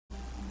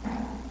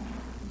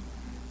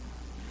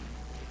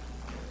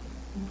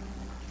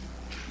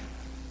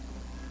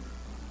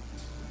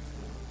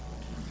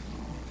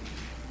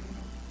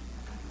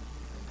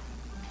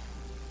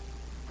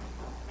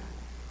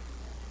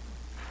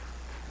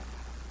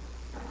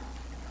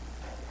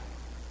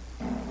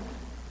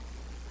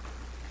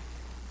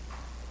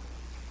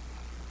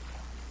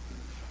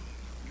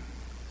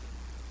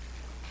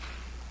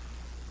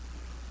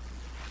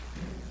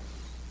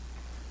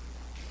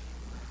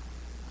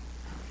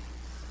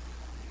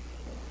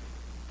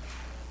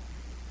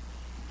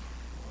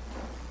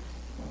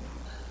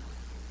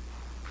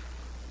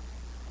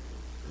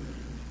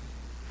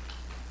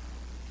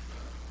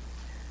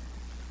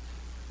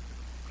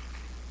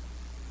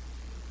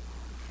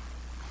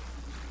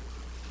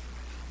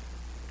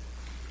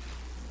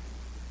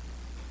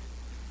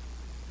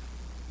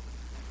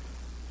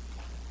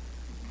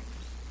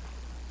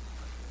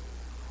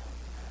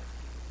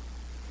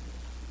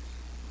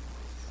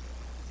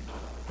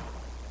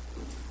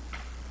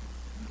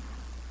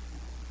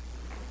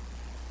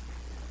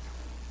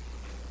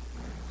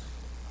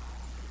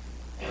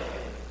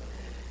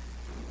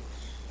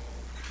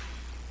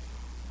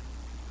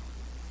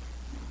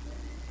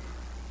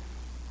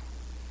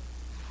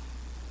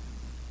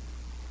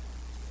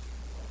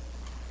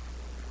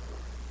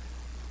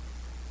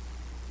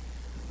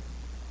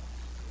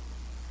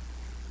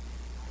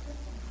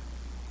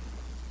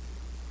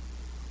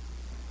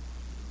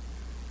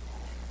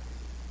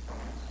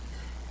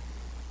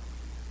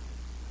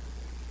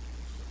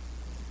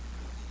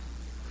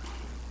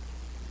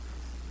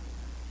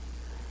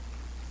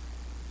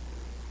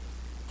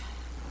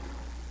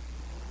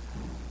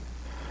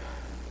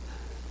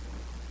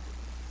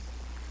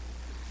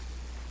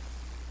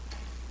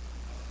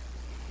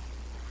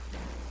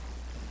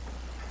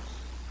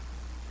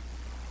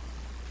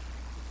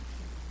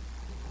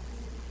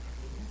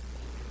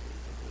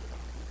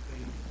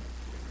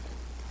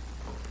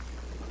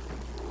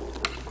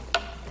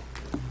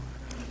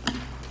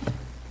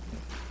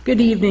Good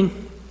evening.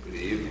 Good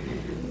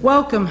evening.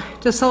 Welcome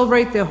to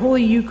celebrate the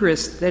Holy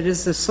Eucharist that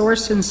is the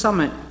source and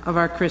summit of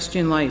our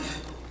Christian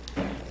life.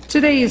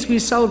 Today, as we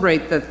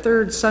celebrate the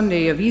third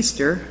Sunday of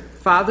Easter,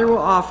 Father will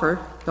offer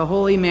the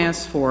Holy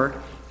Mass for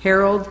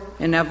Harold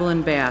and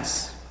Evelyn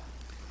Bass.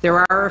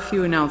 There are a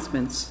few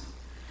announcements.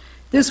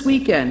 This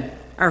weekend,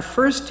 our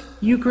first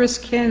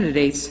Eucharist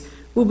candidates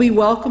will be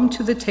welcomed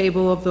to the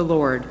table of the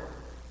Lord.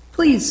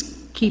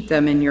 Please keep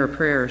them in your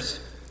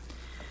prayers.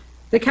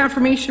 The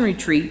confirmation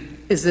retreat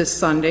is this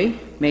Sunday,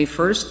 May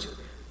 1st,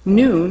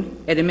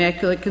 noon at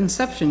Immaculate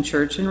Conception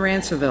Church in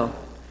Ransomville.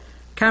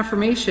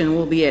 Confirmation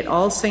will be at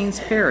All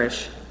Saints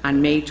Parish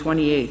on May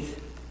 28th.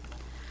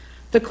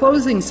 The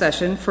closing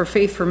session for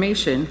Faith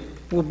Formation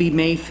will be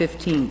May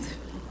 15th.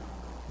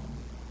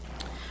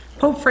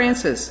 Pope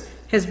Francis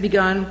has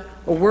begun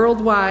a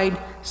worldwide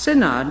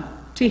synod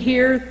to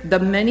hear the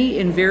many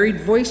and varied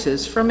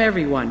voices from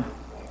everyone.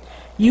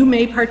 You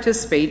may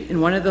participate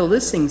in one of the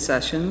listening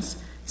sessions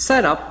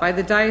set up by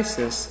the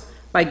diocese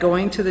by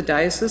going to the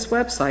diocese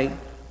website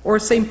or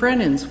St.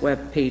 Brennan's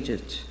web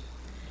pages.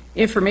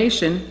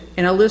 Information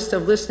and a list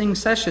of listening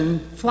session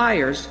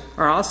flyers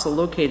are also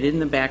located in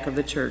the back of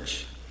the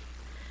church.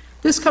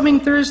 This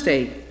coming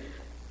Thursday,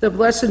 the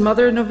Blessed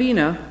Mother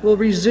Novena will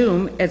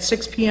resume at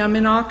 6 p.m.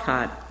 in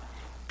Alcott,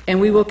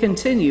 and we will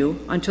continue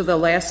until the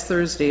last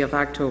Thursday of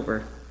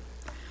October.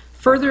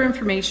 Further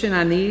information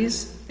on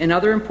these and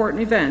other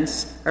important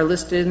events are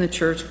listed in the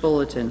church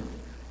bulletin.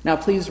 Now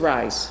please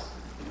rise.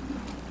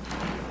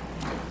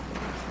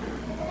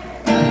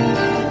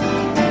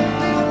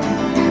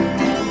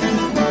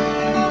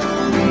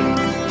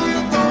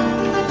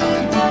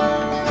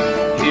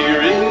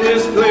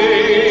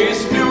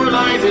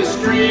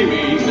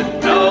 Streaming,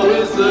 now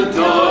is the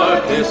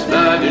darkness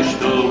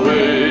vanished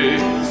away.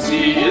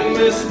 See in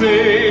this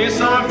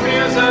space our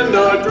fears and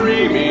our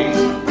dreamings,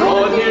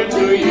 brought here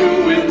to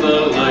you in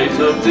the light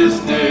of this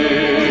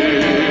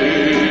day.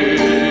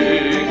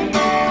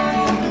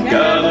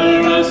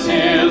 Gather us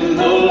in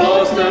the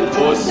lost and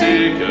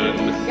forsaken,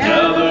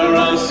 gather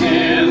us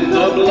in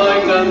the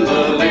blind and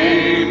the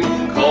lame.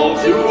 Call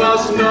to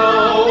us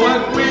now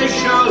and we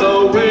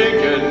shall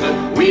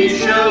awaken, we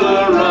shall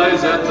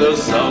arise at the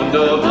sound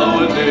of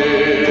our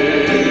name.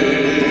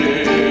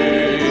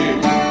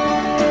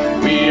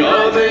 We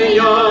are the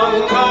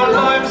young, our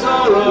lives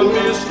are a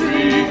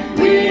mystery.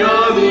 We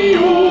are the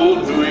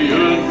old who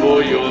yearn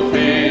for your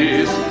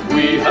face.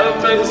 We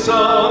have been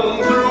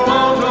sung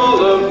throughout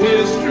all of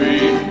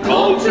history,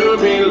 called to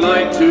be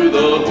light to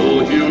the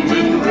whole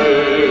human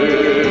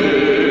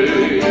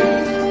race.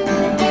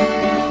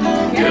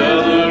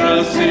 Gather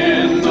us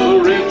in the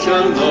rich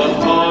and the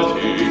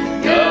haughty,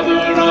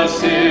 gather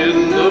us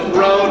in the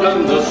proud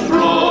and the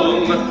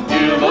strong.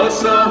 Give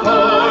us a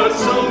heart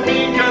so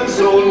meek and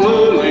so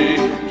lowly,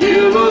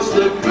 give us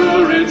the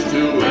courage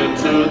to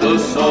enter the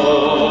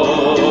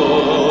song.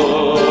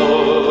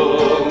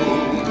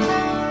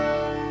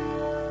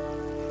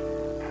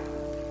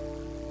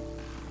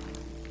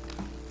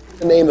 In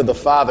the name of the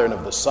Father, and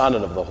of the Son,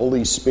 and of the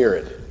Holy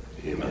Spirit.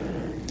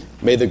 Amen.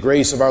 May the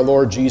grace of our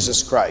Lord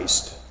Jesus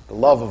Christ, the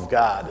love of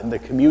God, and the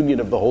communion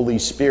of the Holy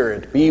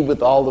Spirit be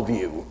with all of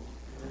you.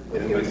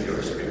 And with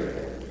your spirit.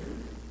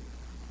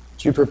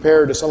 As we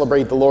prepare to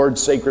celebrate the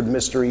Lord's sacred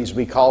mysteries,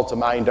 we call to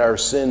mind our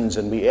sins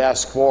and we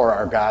ask for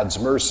our God's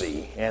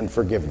mercy and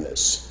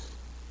forgiveness.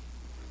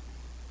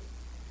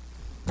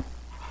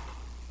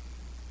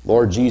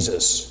 Lord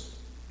Jesus,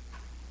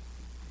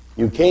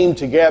 you came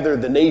to gather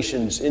the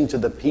nations into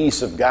the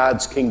peace of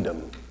God's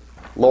kingdom.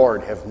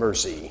 Lord, have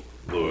mercy.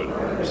 Lord,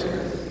 have mercy.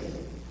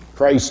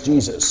 Christ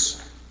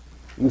Jesus,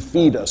 you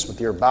feed us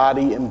with your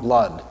body and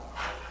blood.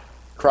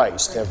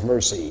 Christ, have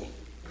mercy.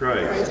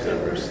 Christ, have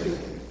mercy.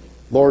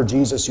 Lord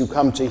Jesus, you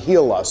come to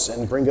heal us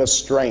and bring us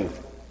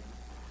strength.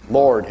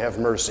 Lord, have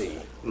mercy.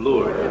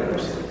 Lord, have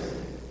mercy.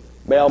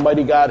 May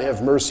Almighty God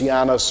have mercy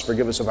on us,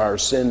 forgive us of our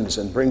sins,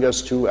 and bring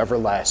us to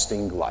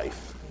everlasting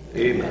life.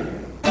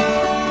 Amen.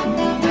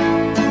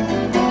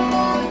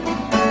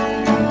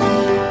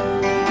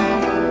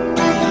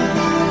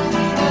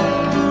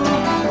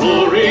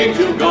 Glory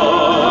to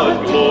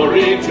God,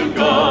 glory to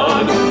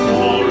God,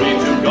 glory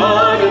to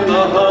God in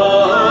the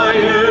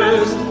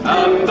highest,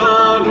 and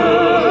on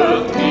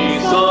earth,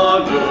 peace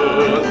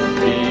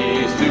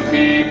to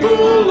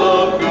people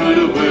of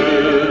good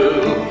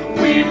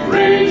will. We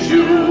praise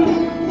you,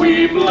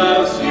 we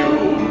bless you,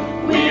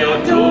 we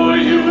adore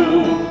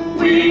you,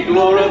 we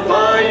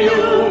glorify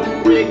you,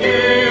 we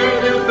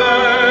give you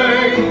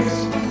thanks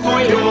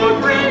for your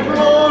great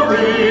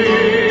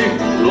glory,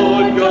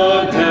 Lord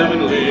God,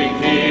 heavenly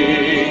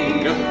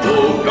King,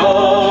 O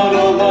God,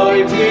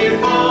 Almighty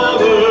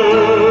Father.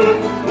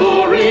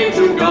 Glory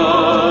to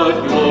God,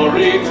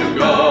 glory to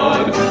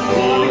God,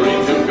 glory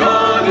to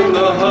God in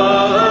the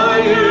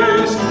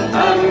highest,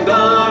 and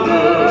on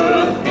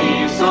earth,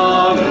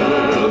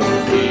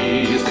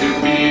 peace to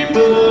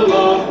people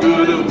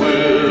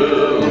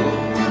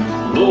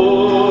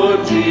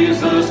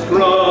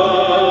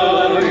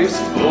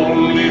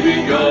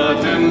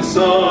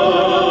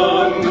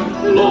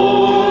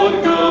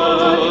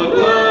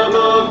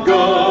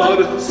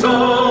God,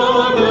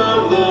 Son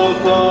of the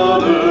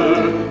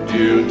Father,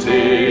 you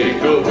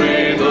take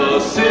away the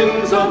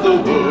sins of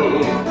the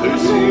world. Look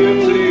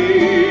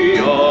simply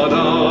on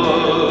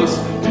us.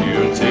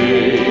 You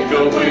take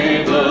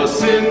away the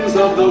sins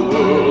of the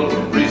world.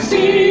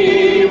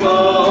 Receive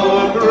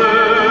our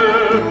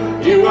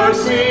prayer. You are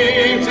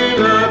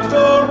seated at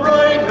the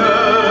right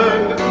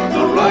hand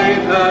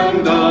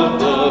of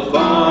the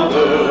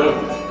Father.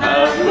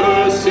 Have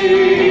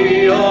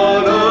mercy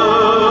on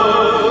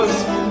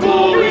us.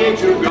 Glory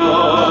to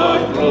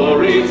God,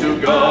 glory to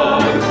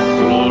God,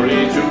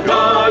 glory to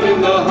God in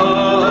the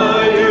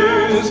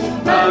highest,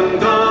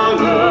 and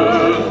on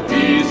earth,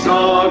 peace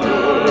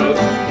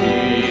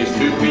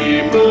to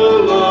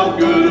people of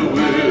good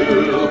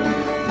will.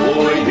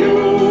 For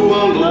you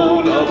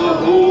alone are the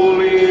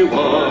Holy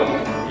One,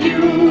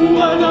 you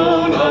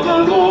alone are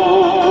the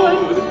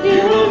Lord,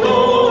 you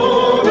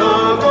alone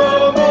are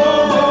the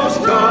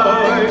Most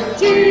High,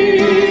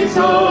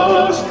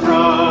 Jesus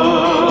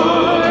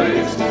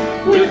Christ,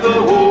 with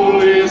the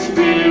Holy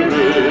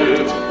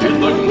Spirit, in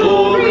the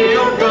glory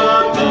of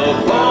God the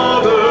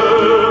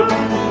Father.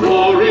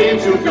 Glory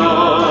to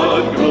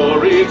God,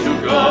 glory to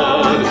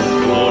God,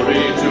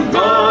 glory to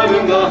God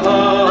in the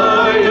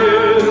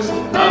highest,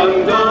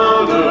 and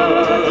on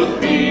earth,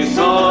 peace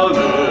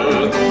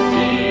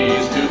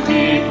to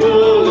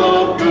people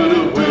of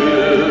good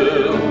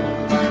will.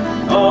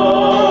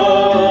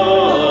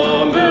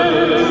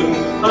 Amen,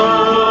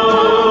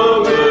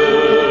 amen.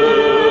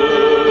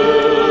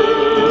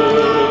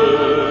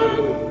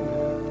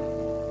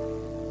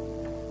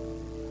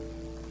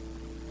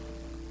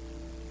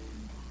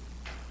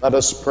 Let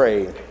us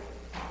pray.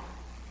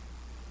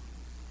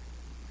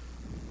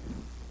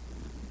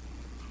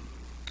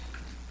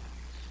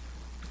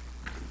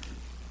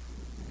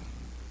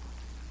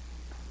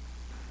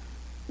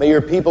 May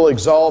your people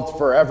exalt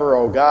forever,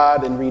 O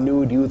God, in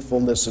renewed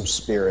youthfulness of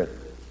spirit,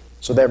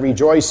 so that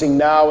rejoicing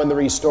now in the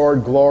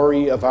restored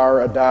glory of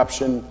our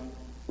adoption,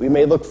 we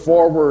may look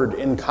forward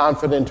in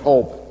confident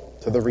hope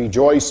to the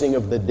rejoicing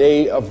of the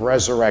day of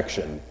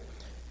resurrection.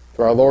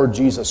 Through our Lord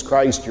Jesus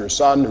Christ, your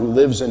Son, who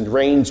lives and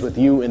reigns with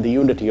you in the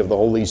unity of the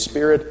Holy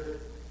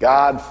Spirit,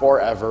 God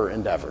forever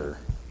and ever.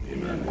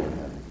 Amen.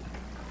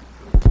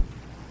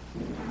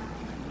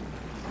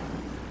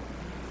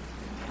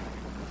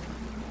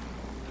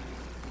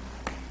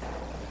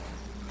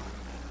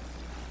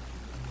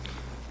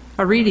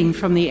 A reading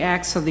from the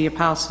Acts of the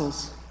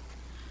Apostles.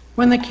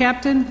 When the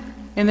captain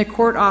and the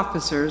court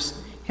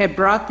officers had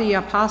brought the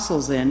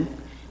apostles in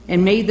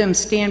and made them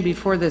stand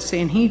before the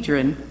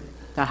Sanhedrin,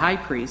 the high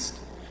priest,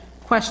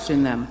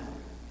 questioned them.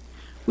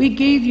 We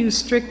gave you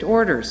strict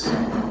orders,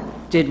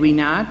 did we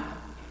not,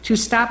 to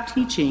stop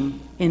teaching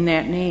in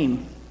that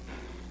name?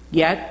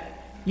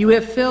 Yet you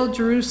have filled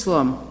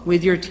Jerusalem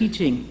with your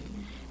teaching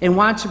and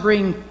want to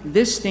bring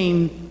this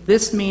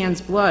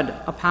man's blood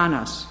upon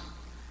us.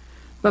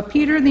 But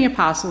Peter and the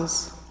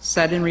apostles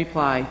said in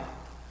reply,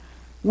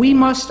 we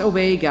must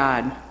obey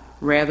God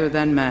rather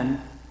than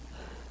men.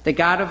 The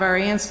God of our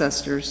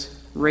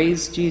ancestors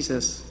raised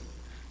Jesus,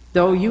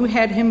 though you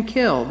had him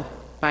killed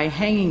by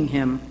hanging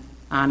him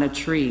on a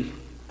tree.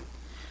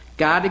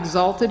 God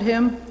exalted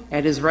him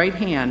at his right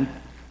hand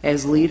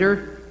as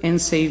leader and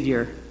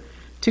Savior,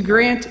 to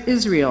grant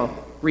Israel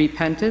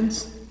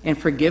repentance and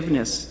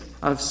forgiveness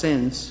of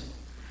sins.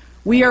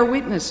 We are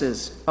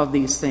witnesses of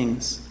these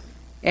things,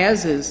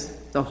 as is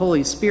the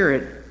Holy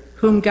Spirit,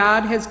 whom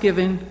God has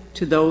given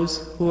to those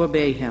who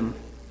obey him.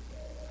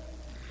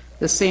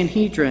 The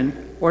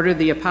Sanhedrin ordered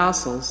the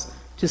apostles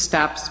to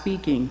stop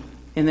speaking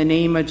in the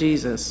name of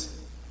Jesus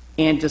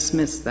and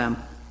dismissed them.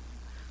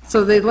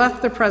 So they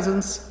left the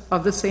presence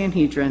of the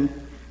Sanhedrin,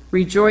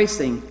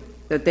 rejoicing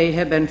that they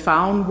had been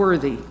found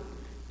worthy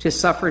to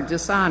suffer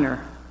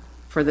dishonor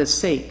for the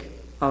sake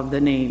of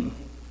the name.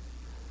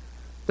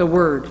 The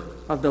word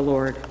of the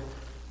Lord.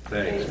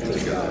 Thanks be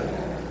to God.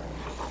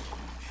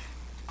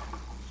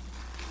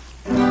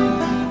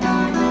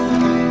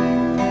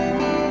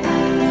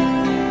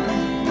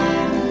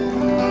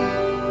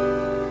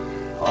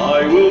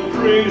 I will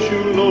praise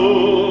you,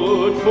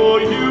 Lord,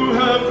 for you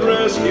have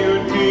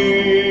rescued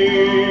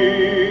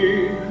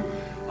me.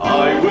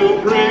 I will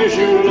praise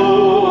you,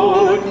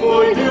 Lord,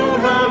 for you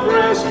have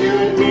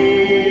rescued me.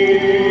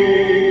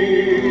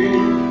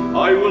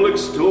 I will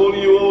extol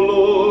you, O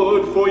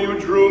Lord, for you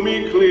drew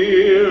me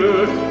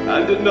clear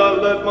and did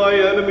not let my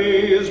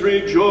enemies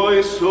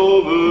rejoice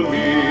over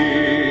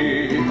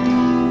me.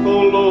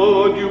 O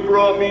Lord, you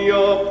brought me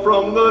up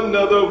from the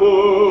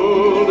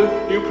netherworld.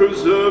 You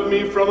preserved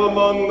me from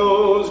among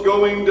those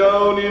going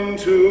down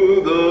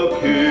into the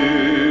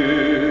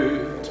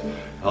pit.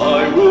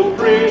 I will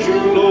praise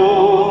you,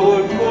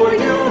 Lord, for you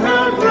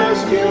have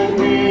rescued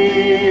me.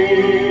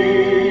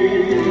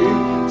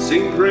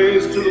 Sing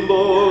praise to the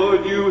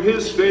Lord, you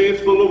his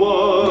faithful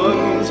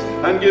ones,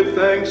 and give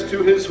thanks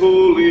to his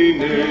holy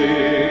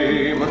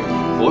name.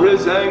 For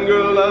his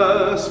anger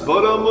lasts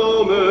but a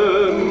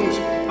moment,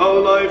 a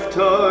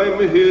lifetime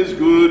his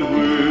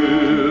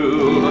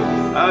goodwill.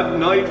 At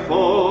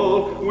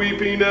nightfall,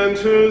 weeping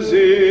enters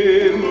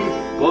in,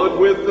 up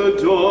with the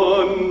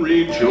dawn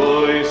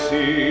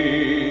rejoicing.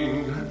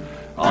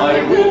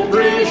 I will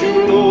praise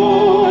you,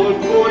 Lord,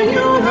 for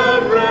you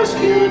have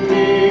rescued me.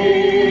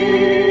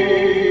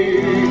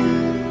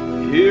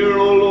 Hear,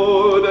 O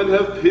Lord, and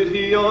have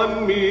pity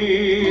on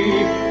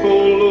me. O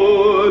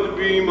Lord,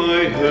 be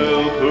my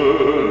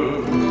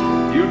helper.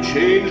 You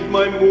changed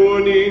my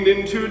mourning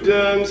into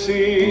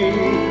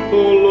dancing.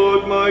 O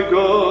Lord, my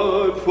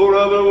God,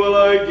 forever will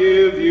I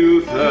give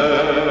you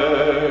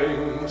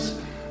thanks.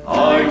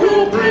 I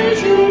will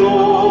praise you,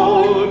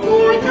 Lord,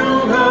 for you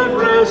have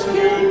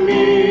rescued me.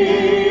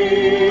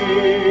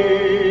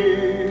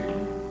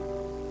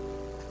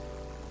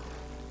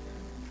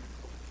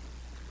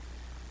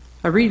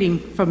 A reading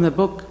from the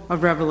book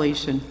of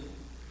Revelation.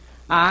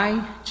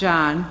 I,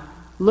 John,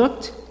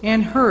 looked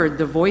and heard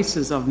the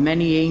voices of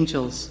many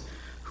angels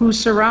who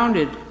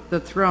surrounded the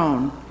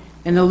throne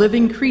and the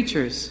living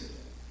creatures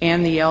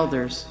and the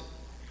elders.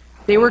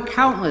 They were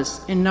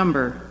countless in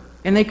number,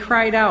 and they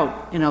cried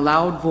out in a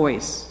loud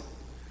voice,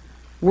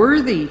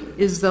 "Worthy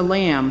is the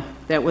Lamb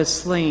that was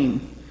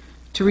slain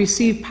to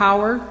receive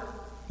power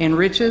and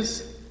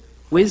riches,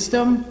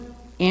 wisdom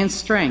and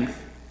strength,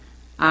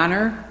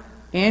 honor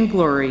and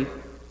glory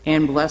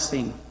and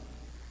blessing."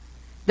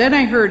 Then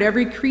I heard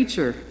every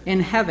creature in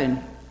heaven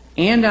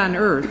and on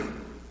earth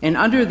and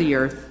under the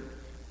earth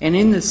and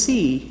in the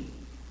sea,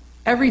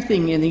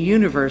 everything in the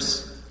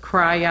universe,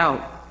 cry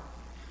out,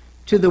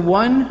 "To the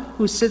one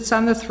who sits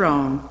on the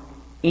throne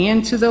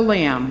and to the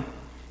Lamb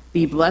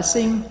be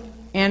blessing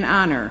and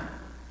honor,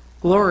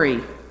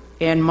 glory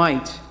and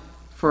might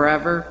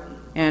forever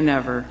and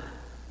ever."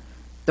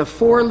 The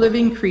 4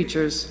 living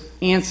creatures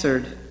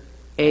answered,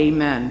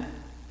 "Amen."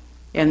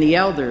 And the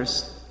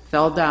elders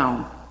fell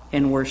down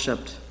and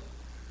worshipped.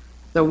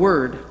 The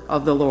word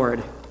of the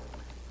Lord.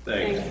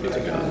 Thanks be to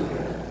God.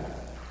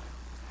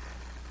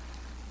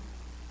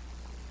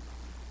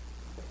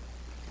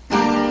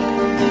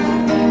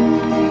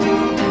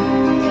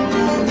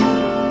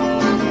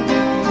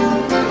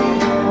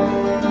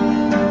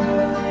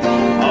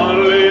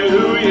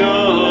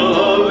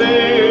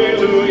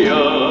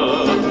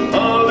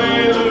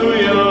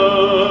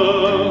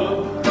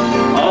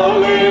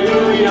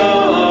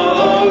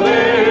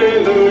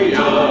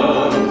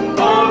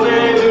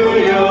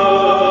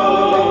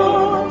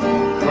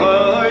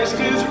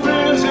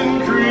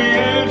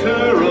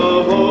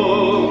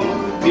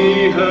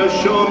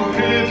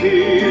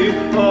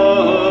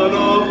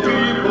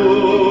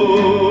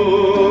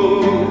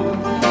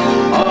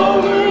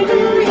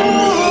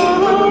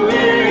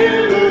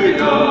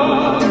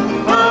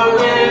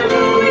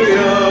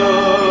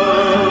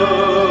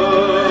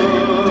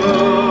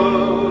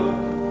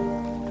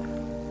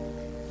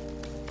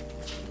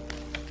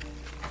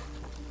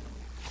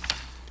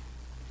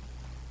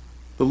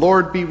 The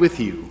Lord be with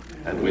you.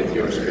 And with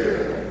your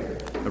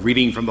spirit. A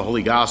reading from the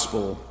Holy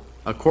Gospel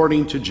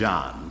according to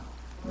John.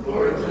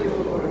 Glory to you,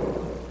 Lord.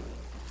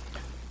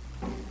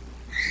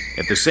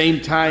 At the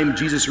same time,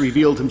 Jesus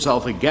revealed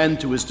himself again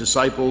to his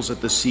disciples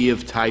at the Sea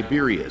of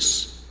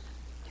Tiberias.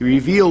 He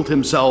revealed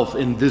himself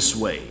in this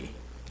way,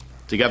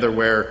 together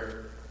where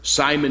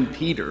Simon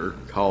Peter,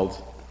 called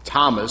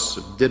Thomas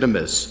of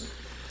Didymus,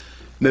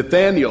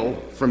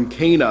 Nathanael from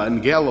Cana in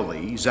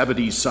Galilee,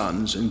 Zebedee's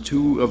sons, and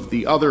 2 of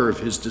the other of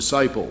his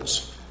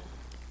disciples.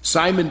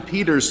 Simon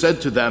Peter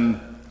said to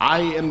them, "I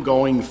am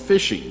going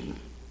fishing."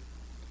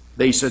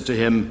 They said to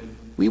him,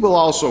 "We will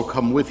also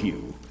come with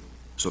you."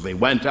 So they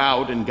went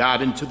out and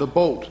got into the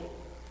boat.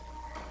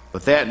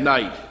 But that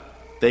night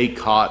they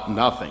caught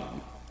nothing.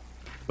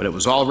 When it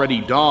was already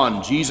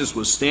dawn, Jesus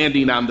was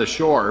standing on the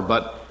shore,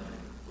 but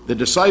the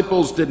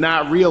disciples did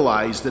not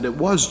realize that it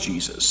was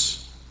Jesus.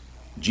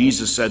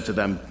 Jesus said to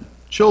them,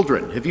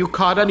 "Children, have you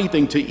caught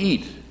anything to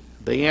eat?"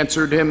 They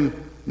answered him,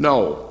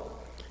 "No."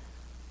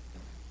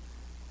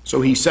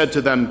 So he said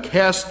to them,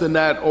 "Cast the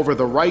net over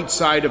the right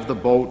side of the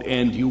boat,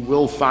 and you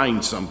will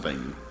find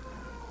something."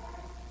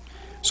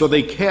 So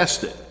they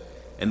cast it,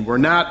 and were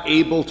not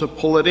able to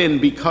pull it in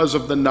because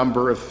of the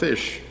number of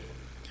fish.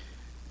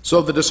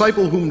 So the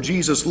disciple whom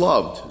Jesus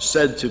loved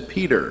said to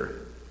Peter,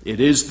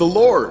 "It is the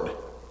Lord."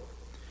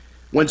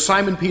 When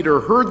Simon Peter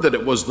heard that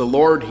it was the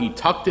Lord, he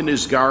tucked in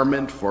his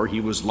garment, for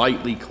he was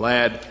lightly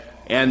clad,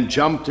 and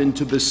jumped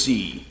into the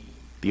sea.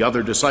 The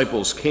other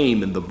disciples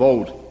came in the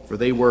boat, for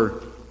they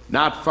were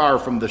not far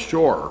from the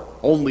shore,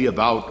 only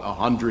about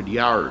 100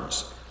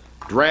 yards,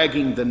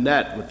 dragging the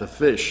net with the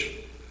fish.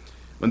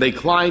 When they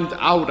climbed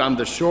out on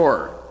the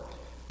shore,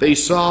 they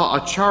saw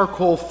a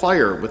charcoal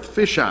fire with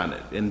fish on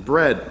it and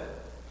bread.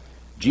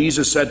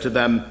 Jesus said to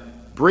them,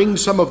 "Bring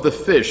some of the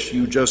fish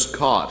you just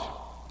caught."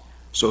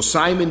 So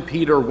Simon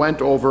Peter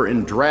went over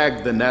and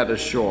dragged the net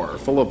ashore,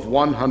 full of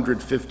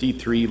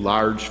 153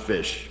 large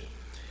fish.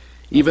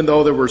 Even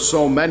though there were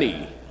so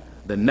many,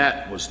 the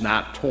net was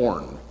not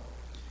torn.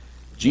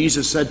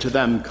 Jesus said to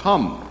them,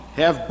 "Come,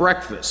 have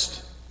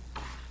breakfast."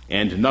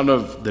 And none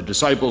of the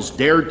disciples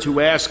dared to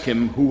ask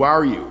him, "Who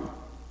are you?"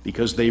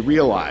 because they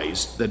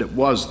realized that it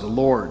was the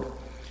Lord.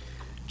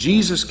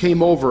 Jesus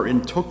came over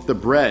and took the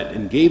bread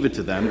and gave it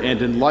to them,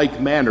 and in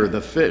like manner the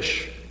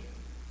fish.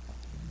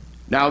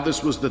 Now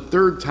this was the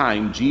third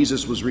time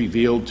Jesus was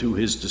revealed to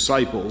his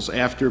disciples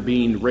after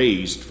being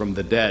raised from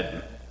the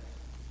dead.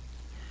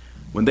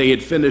 When they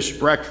had finished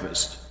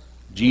breakfast,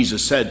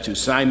 Jesus said to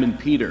Simon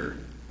Peter,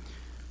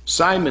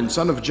 "Simon,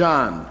 son of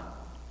John,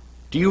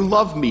 do you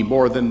love me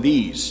more than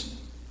these?"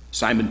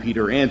 Simon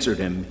Peter answered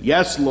him,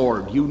 "Yes,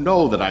 Lord, you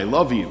know that I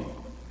love you."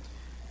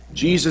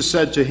 Jesus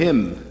said to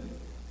him,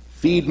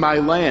 "Feed my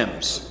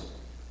lambs."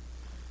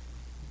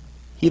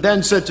 He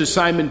then said to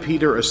Simon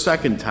Peter a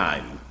second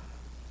time,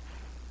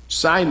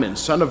 "Simon,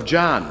 son of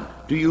John,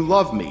 do you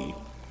love me?"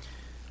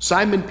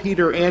 Simon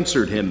Peter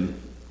answered him,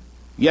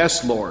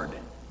 "Yes, Lord,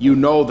 you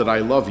know that I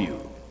love you."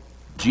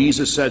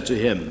 Jesus said to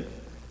him,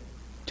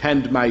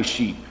 "Tend my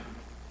sheep."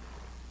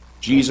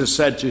 Jesus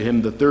said to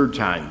him the third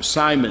time,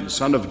 "Simon,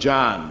 son of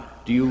John,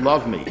 do you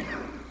love me?"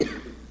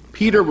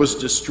 Peter was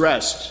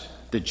distressed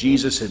that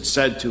Jesus had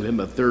said to him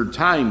a third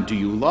time, "Do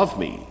you love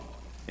me?"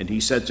 And he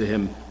said to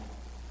him,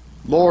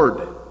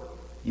 "Lord,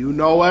 you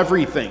know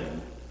everything.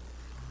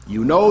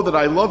 You know that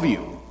I love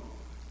you."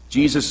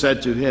 Jesus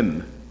said to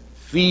him,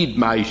 "Feed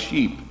my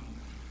sheep.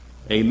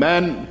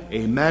 Amen,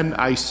 amen,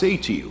 I say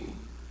to you,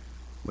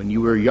 when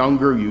you were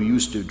younger, you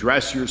used to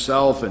dress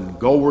yourself and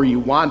go where you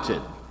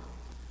wanted.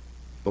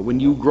 But when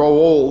you grow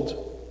old,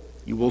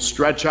 you will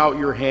stretch out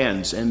your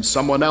hands, and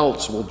someone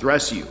else will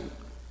dress you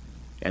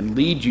and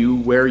lead you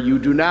where you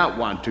do not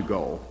want to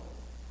go."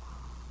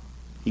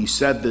 He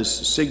said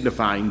this,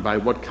 signifying by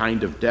what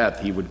kind of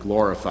death he would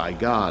glorify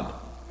God.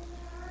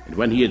 And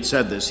when he had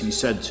said this, he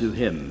said to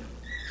him,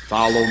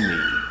 "Follow me."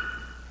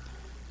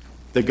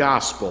 The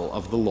Gospel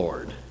of the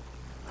Lord.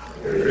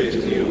 Praise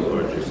to you,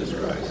 Lord Jesus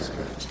Christ.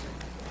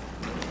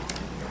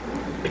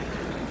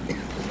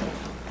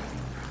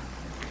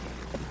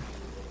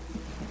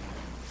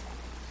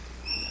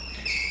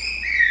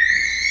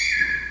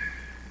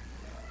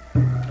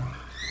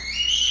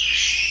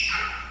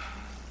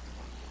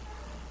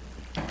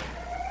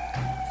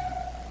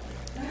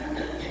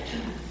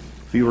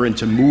 If you were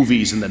into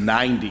movies in the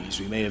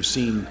 90s, we may have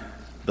seen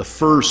the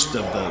first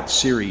of the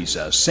series,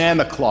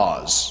 Santa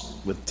Claus,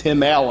 with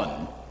Tim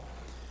Allen.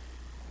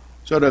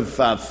 Sort of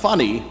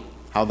funny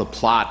how the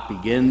plot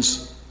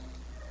begins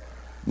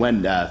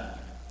when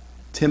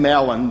Tim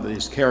Allen,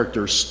 his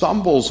character,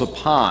 stumbles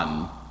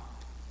upon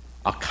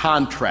a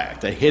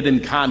contract, a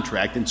hidden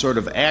contract, and sort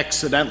of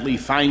accidentally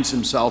finds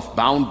himself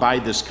bound by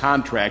this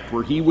contract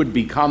where he would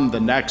become the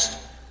next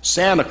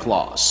Santa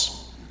Claus.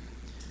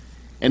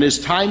 And as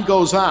time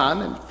goes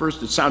on, and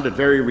first it sounded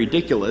very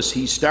ridiculous,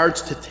 he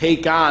starts to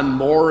take on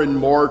more and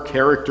more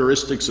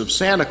characteristics of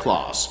Santa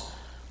Claus.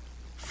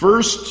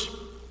 First,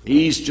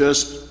 he's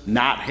just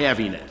not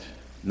having it,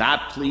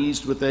 not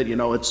pleased with it. You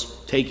know, it's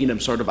taking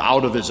him sort of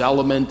out of his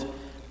element.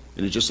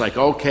 And it's just like,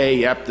 okay,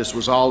 yep, this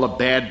was all a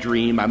bad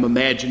dream. I'm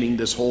imagining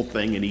this whole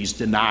thing, and he's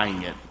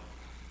denying it.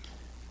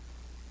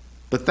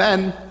 But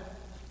then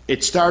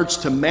it starts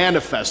to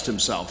manifest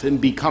himself in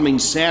becoming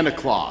Santa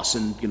Claus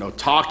and,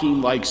 talking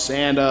like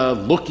Santa,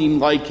 looking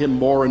like him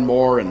more and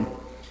more. And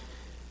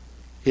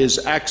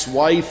his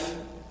ex-wife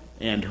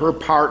and her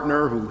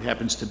partner, who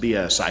happens to be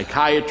a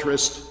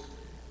psychiatrist,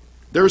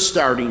 they're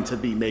starting to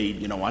be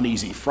made,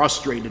 uneasy,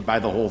 frustrated by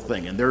the whole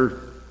thing. And they're,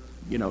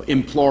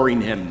 imploring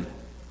him,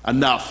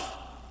 enough.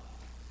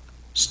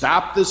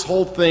 Stop this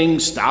whole thing.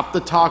 Stop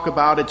the talk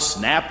about it.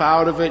 Snap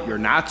out of it. You're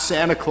not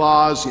Santa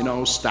Claus.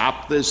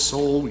 Stop this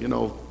whole,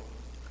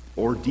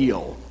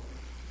 ordeal.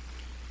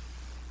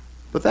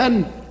 But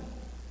then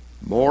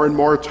more and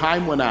more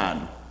time went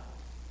on.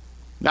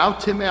 Now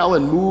Tim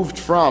Allen moved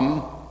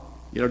from,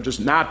 just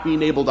not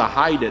being able to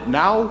hide it.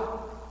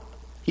 Now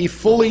he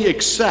fully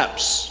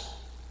accepts.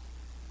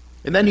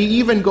 And then he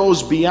even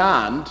goes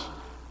beyond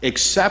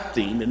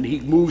accepting, and he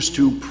moves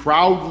to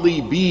proudly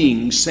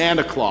being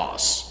Santa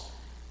Claus.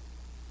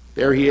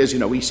 There he is,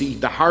 we see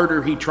the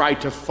harder he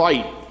tried to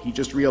fight, he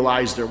just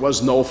realized there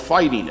was no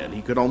fighting it.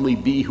 He could only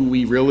be who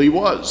he really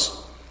was.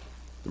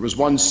 There was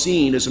one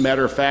scene, as a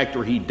matter of fact,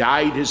 where he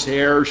dyed his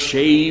hair,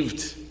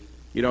 shaved,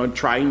 and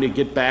trying to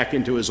get back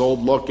into his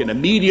old look, and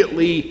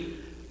immediately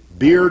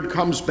beard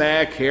comes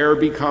back, hair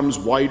becomes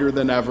whiter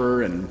than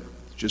ever, and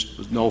just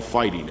was no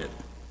fighting it.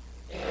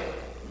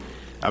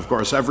 Of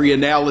course, every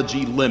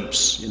analogy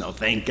limps,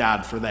 thank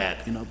God for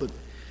that, but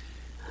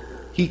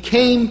he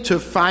came to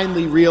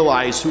finally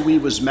realize who he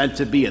was meant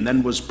to be, and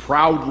then was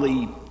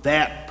proudly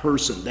that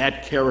person,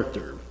 that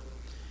character.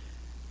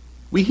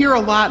 We hear a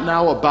lot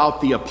now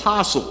about the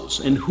apostles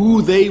and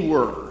who they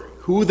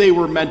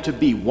were meant to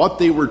be, what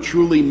they were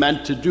truly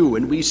meant to do,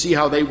 and we see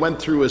how they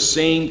went through a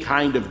same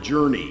kind of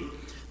journey.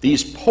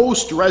 These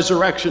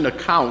post-resurrection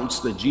accounts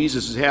that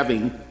Jesus is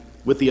having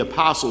with the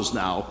apostles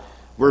now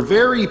were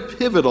very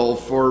pivotal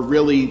for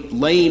really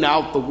laying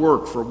out the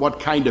work for what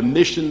kind of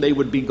mission they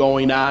would be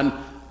going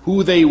on,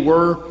 who they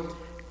were,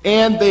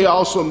 and they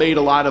also made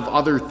a lot of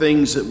other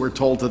things that were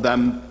told to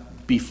them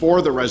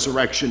before the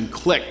resurrection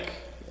click.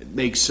 It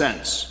makes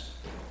sense.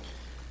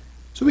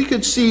 So we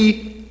could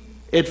see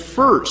at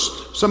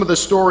first some of the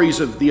stories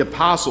of the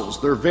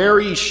apostles. They're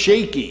very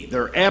shaky,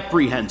 they're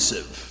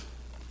apprehensive,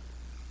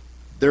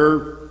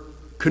 they're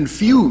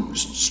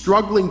confused,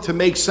 struggling to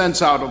make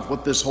sense out of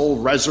what this whole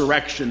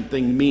resurrection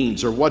thing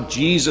means, or what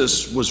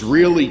Jesus was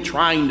really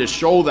trying to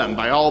show them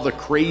by all the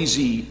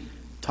crazy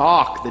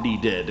talk that he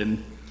did,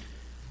 and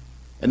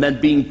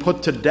then being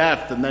put to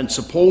death, and then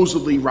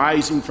supposedly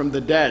rising from the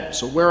dead.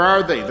 So where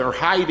are they? They're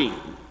hiding.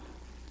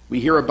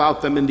 We hear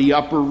about them in the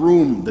upper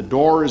room. The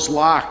door is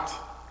locked.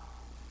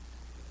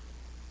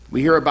 We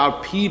hear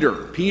about Peter.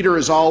 Peter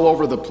is all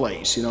over the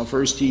place.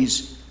 First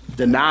he's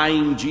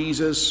denying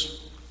Jesus,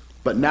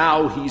 but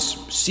now he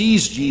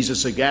sees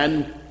Jesus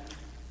again,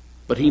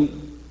 but he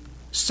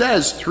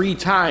says 3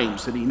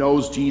 times that he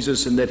knows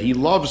Jesus and that he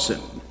loves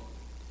him,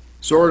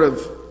 sort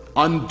of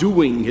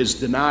undoing his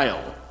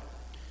denial.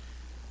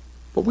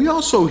 But we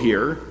also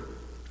hear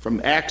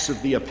from Acts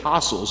of the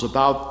Apostles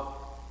about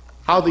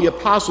how the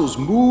apostles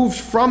moved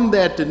from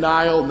that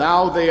denial.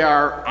 Now they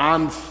are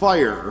on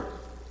fire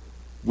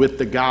with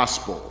the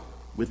gospel,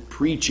 with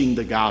preaching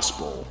the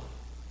gospel.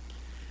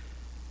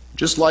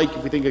 Just like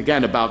if we think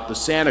again about the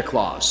Santa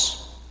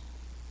Claus,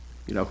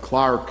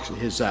 Clark,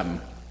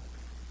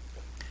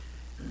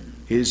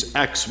 his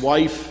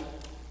ex-wife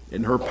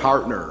and her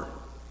partner,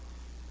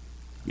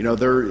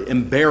 they're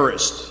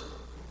embarrassed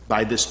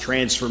by this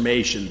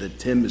transformation that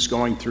Tim is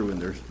going through,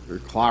 and they're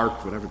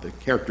Clark, whatever the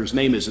character's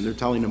name is, and they're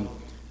telling him,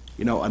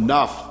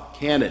 enough,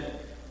 can it?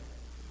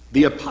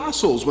 The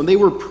apostles, when they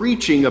were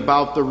preaching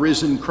about the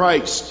risen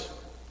Christ,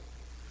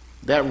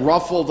 that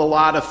ruffled a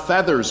lot of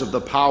feathers of the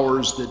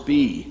powers that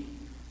be.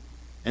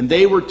 And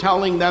they were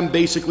telling them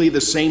basically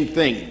the same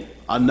thing.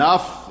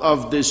 Enough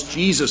of this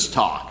Jesus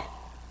talk.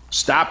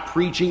 Stop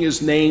preaching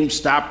his name,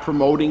 stop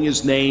promoting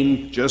his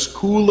name, just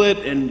cool it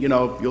and,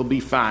 you'll be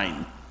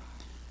fine.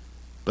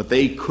 But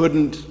they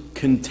couldn't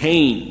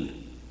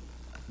contain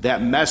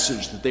that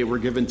message that they were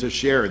given to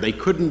share. They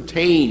couldn't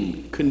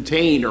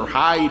contain or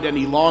hide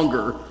any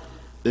longer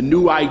the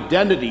new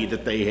identity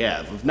that they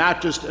have of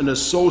not just an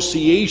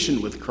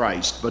association with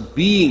Christ, but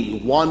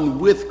being one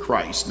with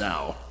Christ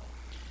now.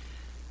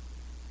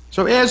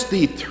 So as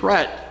the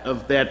threat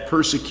of that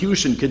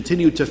persecution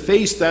continued to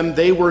face them,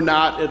 they were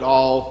not at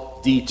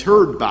all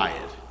deterred by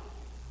it.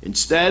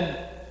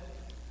 Instead,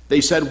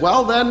 they said,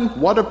 well then,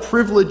 what a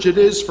privilege it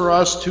is for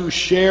us to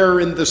share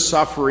in the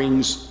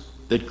sufferings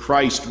that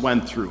Christ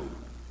went through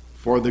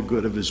for the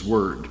good of his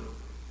word.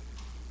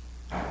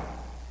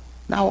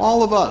 Now,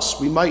 all of us,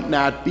 we might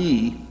not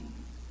be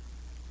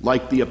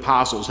like the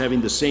apostles,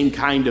 having the same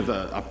kind of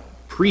a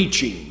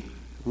preaching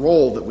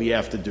role that we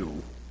have to do.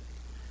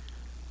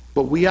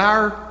 But we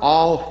are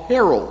all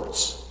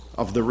heralds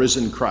of the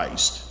risen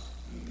Christ.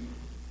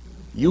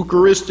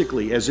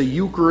 Eucharistically, as a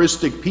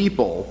Eucharistic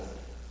people,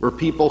 we're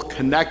people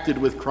connected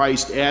with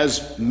Christ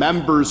as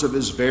members of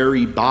his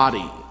very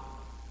body.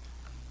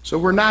 So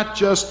we're not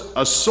just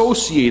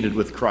associated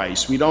with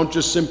Christ. We don't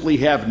just simply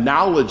have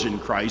knowledge in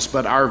Christ,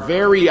 but our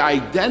very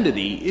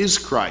identity is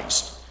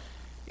Christ,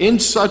 in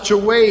such a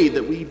way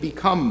that we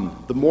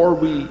become, the more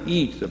we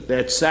eat of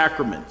that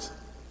sacrament,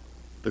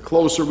 the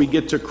closer we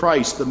get to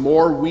Christ, the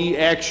more we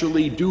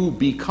actually do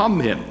become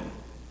him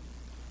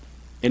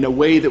in a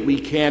way that we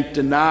can't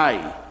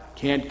deny,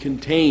 can't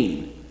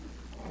contain,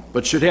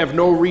 but should have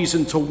no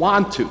reason to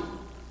want to,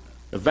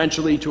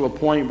 eventually to a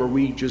point where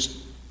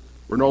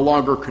we're no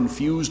longer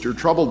confused or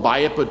troubled by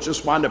it, but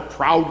just want to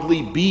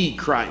proudly be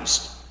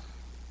Christ.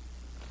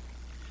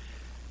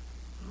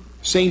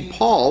 St.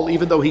 Paul,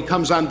 even though he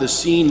comes on the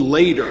scene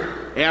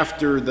later,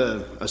 after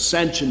the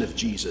ascension of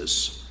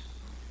Jesus,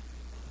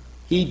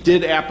 he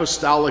did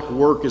apostolic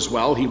work as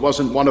well. He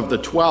wasn't one of the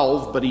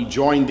 12, but he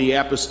joined the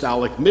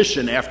apostolic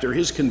mission after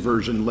his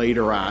conversion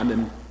later on.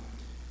 And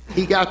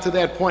he got to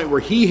that point where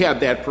he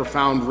had that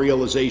profound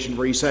realization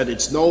where he said,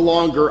 it's no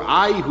longer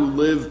I who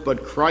live,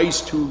 but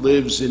Christ who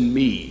lives in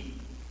me.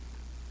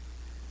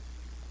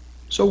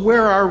 So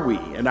where are we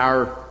in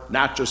our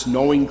not just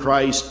knowing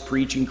Christ,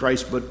 preaching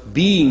Christ, but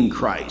being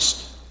Christ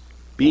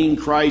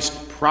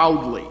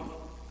proudly,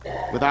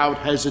 without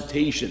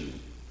hesitation?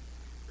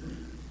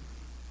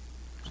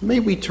 May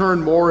we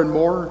turn more and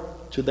more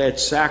to that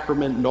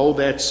sacrament, know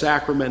that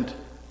sacrament,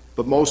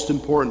 but most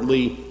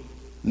importantly,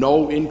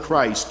 know in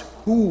Christ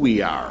who we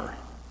are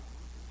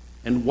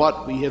and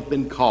what we have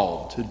been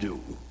called to do.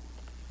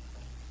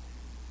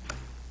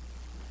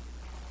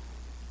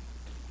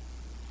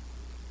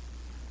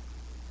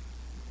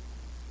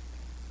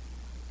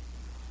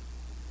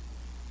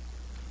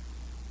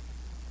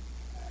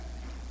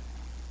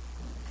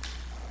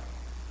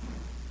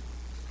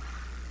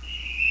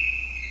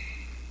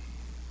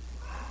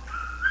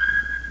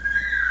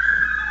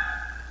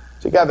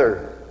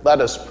 Together, let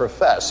us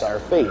profess our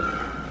faith.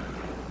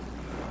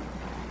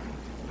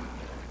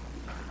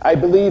 I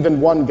believe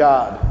in one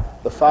God,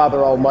 the Father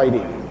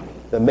Almighty,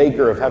 the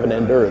maker of heaven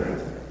and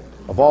earth,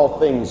 of all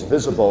things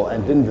visible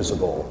and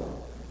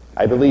invisible.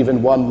 I believe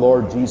in one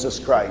Lord Jesus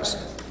Christ,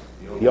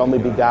 the only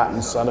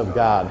begotten Son of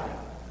God,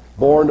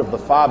 born of the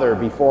Father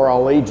before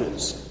all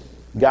ages,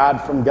 God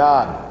from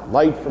God,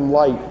 light from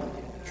light,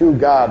 true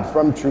God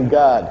from true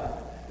God,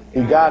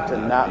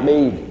 begotten, not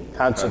made,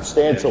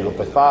 consubstantial with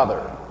the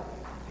Father,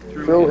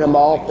 Through him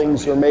all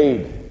things were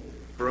made.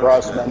 For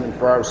us men and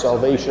for our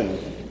salvation,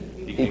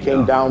 he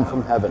came down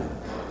from heaven.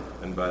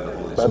 And by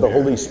the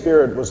Holy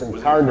Spirit was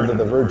incarnate of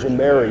the Virgin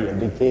Mary and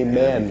became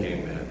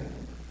man.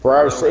 For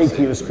our sake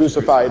he was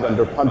crucified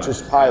under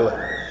Pontius Pilate.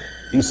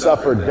 He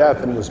suffered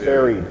death and was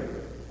buried,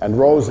 and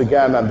rose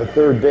again on the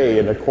third day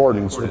in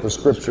accordance with the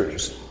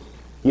Scriptures.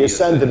 He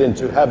ascended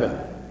into heaven,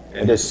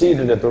 and is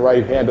seated at the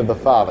right hand of the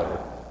Father.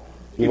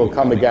 He will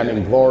come again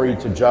in glory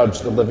to judge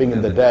the living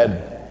and the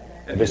dead,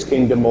 and his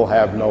kingdom will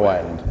have no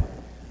end.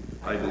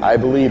 I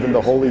believe in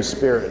the Holy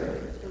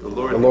Spirit, the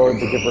Lord,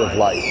 the giver of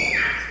life,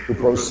 who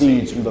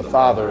proceeds from the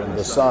Father and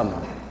the Son,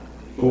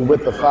 who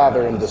with the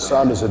Father and the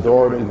Son is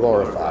adored and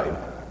glorified,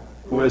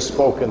 who has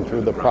spoken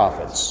through the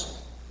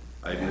prophets.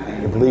 I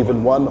believe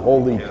in one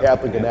holy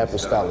Catholic and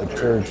Apostolic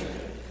Church.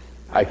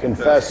 I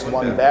confess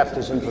one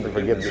baptism for the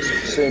forgiveness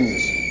of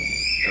sins,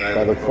 and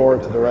I look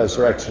forward to the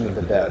resurrection of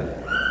the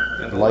dead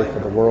and life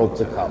of the world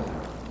to come.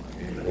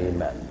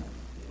 Amen.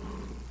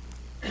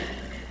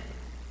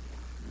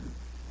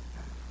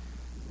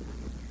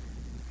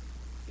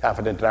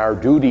 Confident in our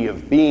duty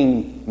of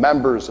being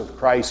members of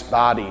Christ's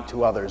body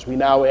to others, we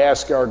now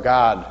ask our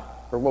God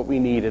for what we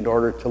need in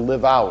order to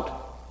live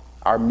out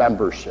our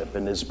membership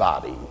in his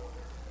body.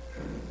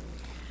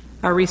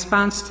 Our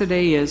response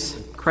today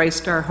is,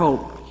 Christ our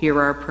hope, hear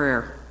our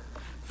prayer.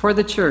 For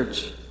the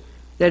Church,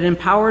 that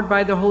empowered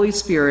by the Holy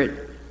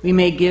Spirit, we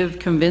may give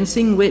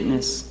convincing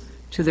witness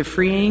to the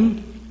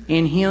freeing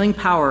and healing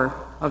power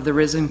of the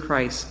risen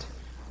Christ.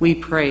 We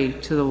pray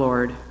to the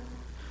Lord.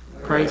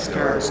 Christ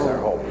our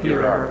hope,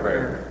 hear our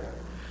prayer.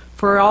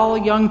 For all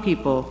young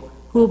people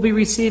who will be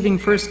receiving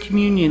First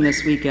Communion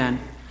this weekend,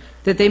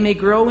 that they may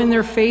grow in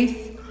their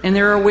faith and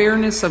their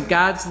awareness of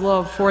God's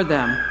love for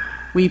them,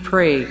 we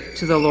pray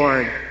to the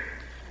Lord.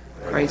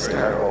 Christ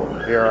our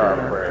hope, hear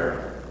our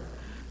prayer.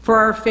 For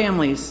our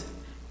families,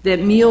 that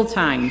meal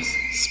times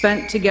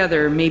spent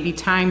together may be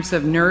times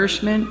of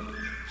nourishment,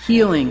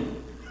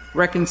 healing,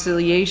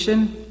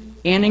 reconciliation,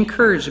 and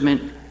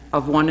encouragement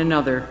of one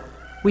another,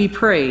 we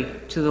pray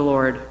to the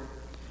Lord.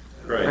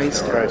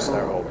 Christ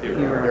our hope,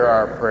 hear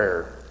our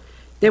prayer.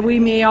 That we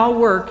may all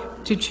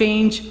work to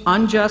change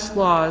unjust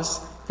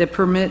laws that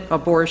permit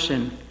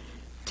abortion,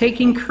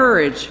 taking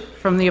courage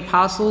from the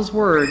Apostles'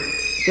 word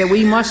that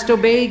we must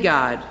obey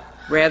God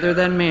rather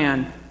than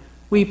man,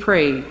 we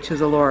pray to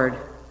the Lord.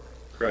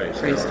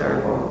 Christ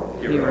our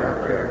hope, hear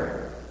our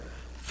prayer.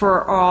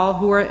 For all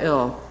who are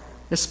ill,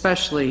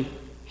 especially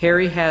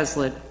Harry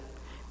Hazlitt,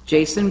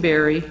 Jason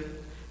Berry,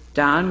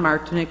 Don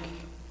Martinick,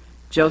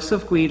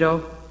 Joseph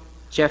Guido,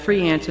 Jeffrey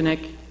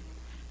Antonick,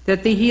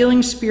 that the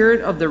healing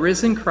spirit of the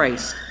risen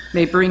Christ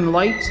may bring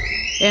light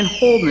and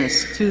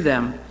wholeness to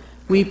them,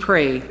 we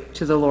pray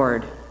to the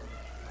Lord.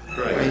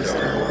 Christ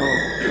our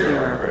hope, hear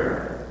our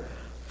prayer.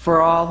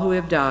 For all who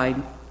have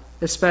died,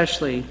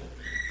 especially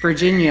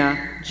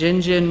Virginia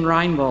Jinjin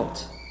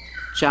Reinbold,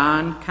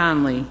 John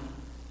Conley,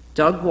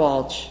 Doug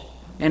Walsh,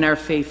 and our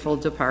faithful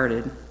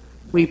departed,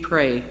 we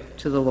pray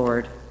to the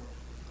Lord.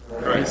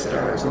 Christ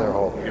our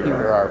hope,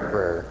 hear our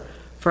prayer.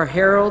 For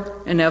Harold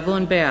and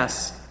Evelyn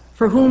Bass,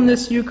 for whom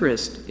this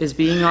Eucharist is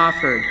being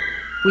offered,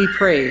 we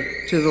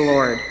pray to the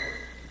Lord.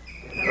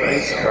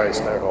 Christ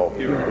our hope,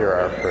 hear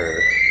our prayer.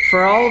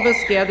 For all of us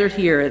gathered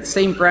here at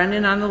St.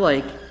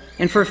 Brendan-on-the-Lake,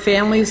 and for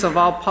families of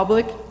all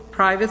public,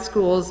 private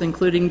schools,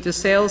 including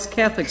DeSales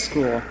Catholic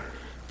School,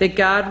 that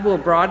God will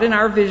broaden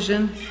our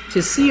vision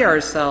to see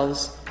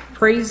ourselves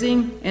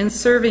praising and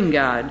serving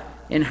God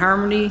in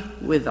harmony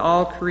with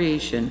all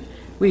creation,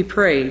 we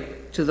pray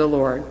to the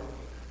Lord.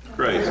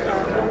 Christ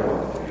our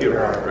hope, hear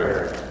our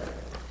prayer.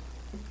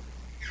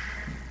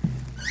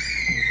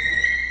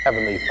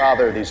 Heavenly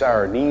Father, these are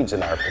our needs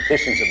and our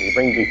petitions that we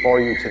bring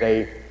before you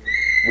today.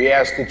 We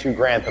ask that you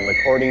grant them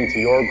according to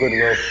your good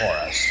will for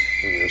us,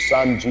 through your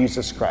Son,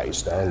 Jesus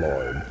Christ, our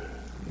Lord.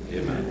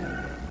 Amen.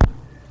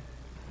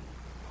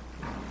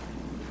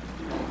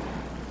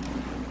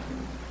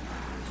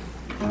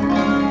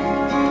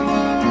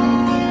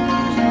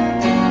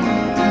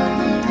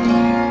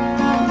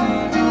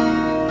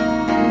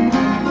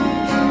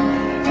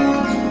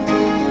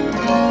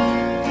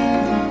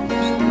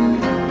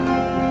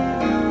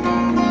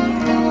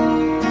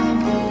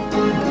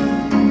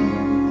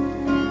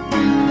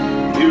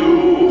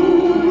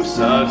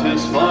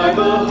 Satisfy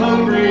the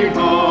hungry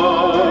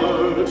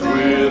heart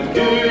with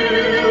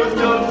gift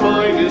of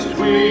finest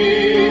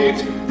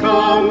wheat.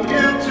 Come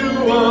give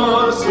to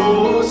us,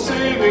 O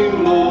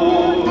saving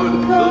Lord,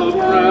 the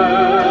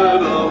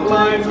bread of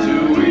life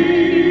to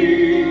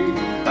eat.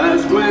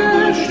 As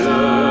when the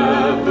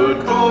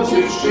shepherd calls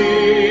his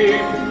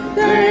sheep,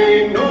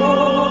 they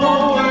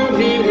know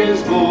and heed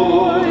his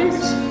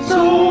voice.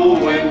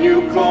 So when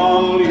you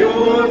call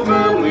your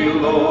family,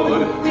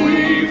 Lord,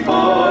 we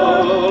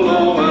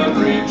follow and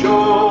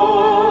rejoice.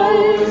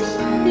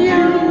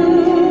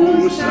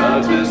 You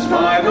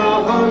satisfy the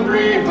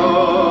hungry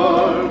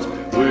heart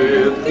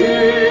with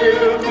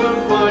gift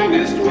of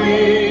finest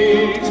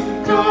wheat.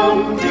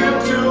 Come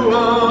give to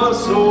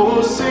us,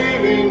 O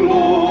saving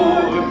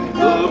Lord,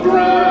 the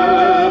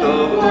bread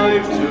of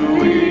life to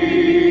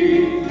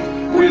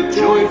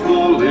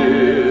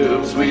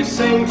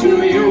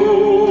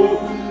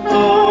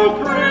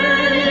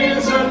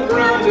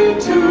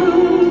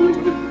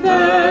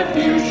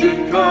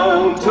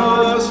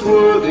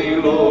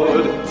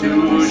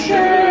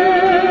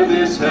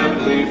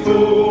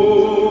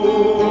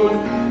food.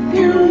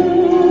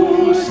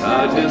 You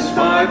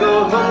satisfy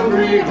the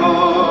hungry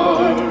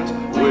heart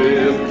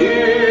with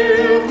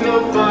gift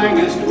of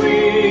finest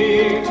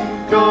wheat.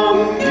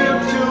 Come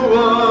give to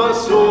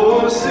us,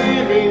 O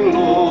saving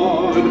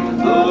Lord,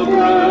 the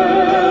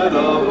bread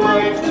of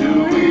life to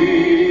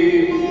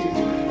eat.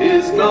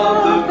 Is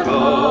not the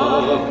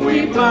cup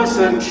we pass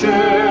and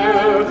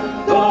share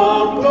the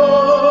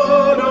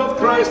blood of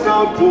Christ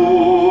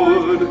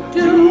outpoured?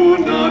 Do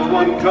not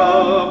one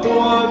cup,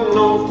 one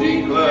loaf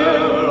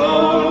declare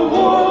our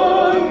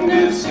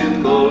oneness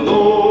in the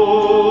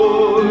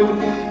Lord?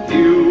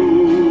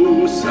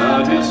 You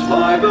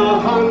satisfy the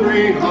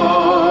hungry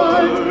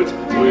heart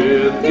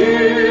with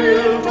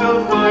gift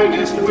of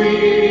finest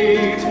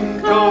wheat.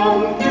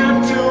 Come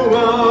give to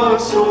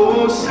us,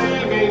 O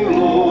saving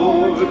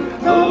Lord,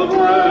 the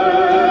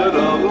bread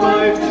of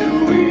life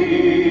to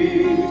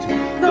eat.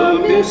 The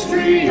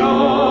mystery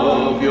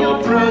of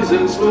your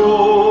presence,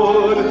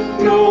 Lord,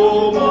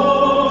 no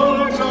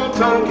mortal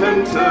tongue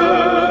can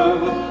tell,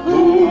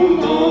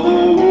 whom all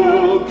the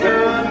world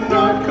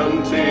cannot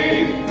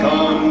contain,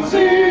 comes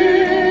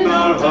in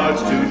our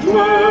hearts to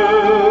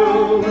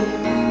dwell.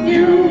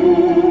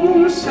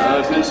 You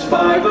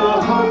satisfy the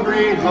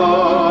hungry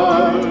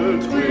heart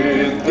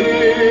with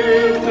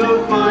gift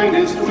of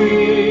finest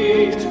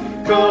wheat.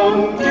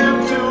 Come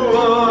give to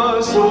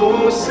us,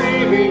 O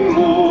saving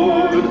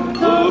Lord,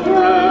 the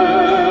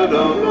bread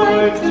of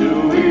life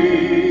to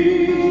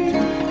eat.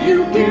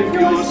 You give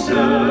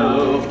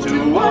yourself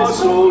to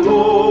us, O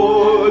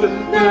Lord,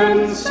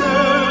 and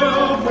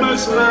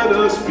selfless let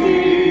us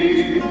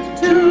be,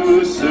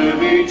 to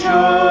serve each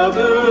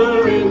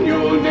other in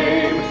your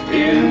name,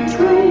 in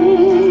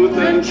truth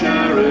and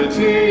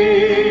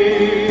charity.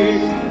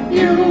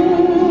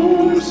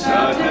 You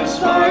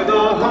satisfy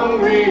the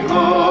hungry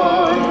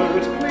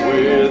heart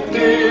with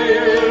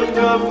gift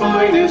of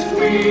finest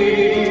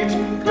wheat.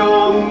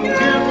 Come give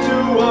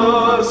to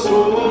us,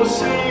 O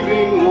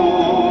saving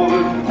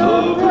Lord,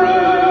 the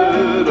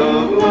bread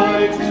of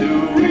life to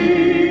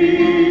eat.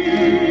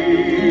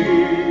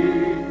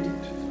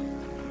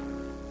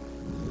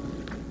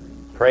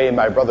 Pray,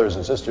 my brothers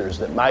and sisters,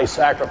 that my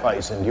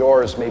sacrifice and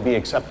yours may be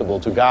acceptable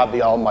to God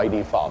the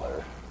Almighty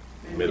Father.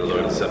 May the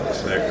Lord accept the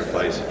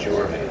sacrifice at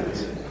your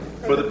hands,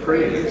 for the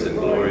praise and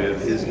glory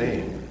of his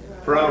name,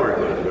 for our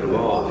good and of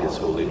all his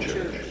holy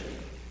church.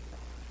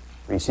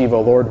 Receive,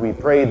 O Lord, we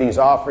pray, these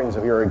offerings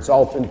of your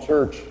exalted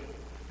church,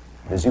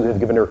 as you have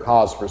given her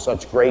cause for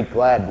such great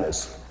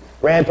gladness.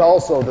 Grant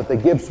also that the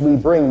gifts we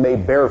bring may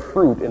bear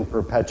fruit in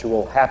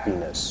perpetual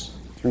happiness,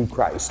 through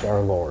Christ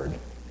our Lord.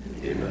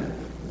 Amen.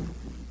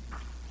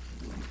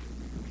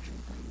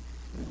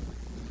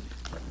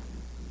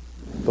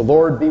 The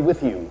Lord be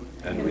with you.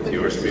 And with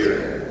your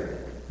spirit.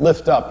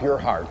 Lift up your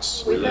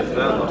hearts. We lift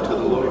them up to the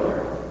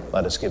Lord.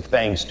 Let us give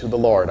thanks to the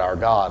Lord our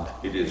God.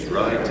 It is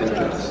right and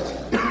just.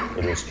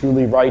 It is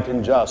truly right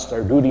and just,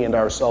 our duty and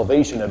our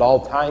salvation at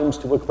all times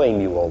to acclaim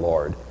you, O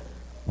Lord.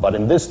 But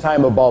in this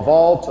time above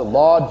all, to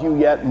laud you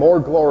yet more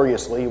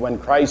gloriously when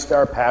Christ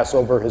our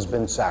Passover has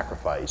been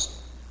sacrificed.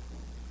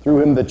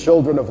 Through him the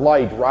children of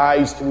light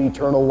rise to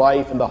eternal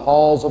life, and the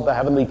halls of the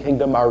heavenly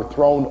kingdom are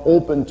thrown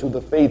open to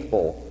the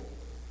faithful.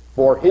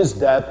 For his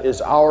death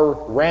is our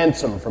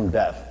ransom from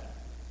death,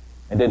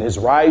 and in his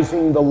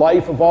rising the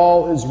life of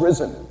all is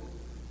risen.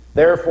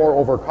 Therefore,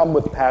 overcome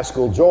with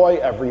paschal joy,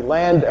 every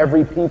land,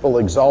 every people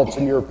exalts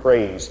in your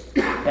praise,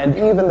 and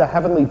even the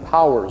heavenly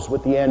powers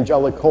with the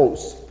angelic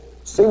hosts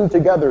sing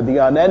together the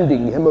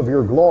unending hymn of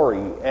your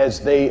glory as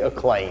they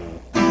acclaim.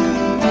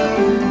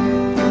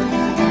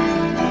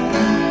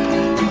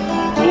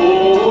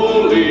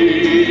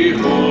 Holy,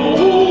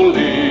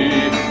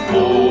 holy,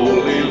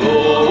 holy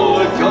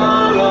Lord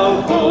God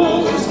of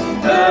hosts,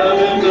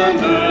 heaven and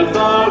earth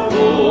are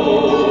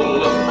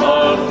full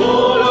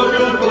of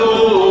your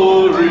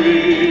glory.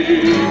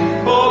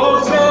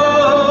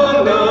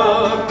 Hosanna,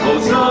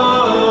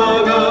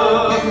 Hosanna,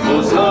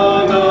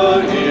 Hosanna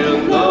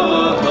in the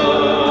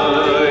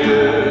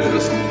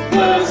highest.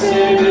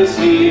 Blessed is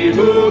he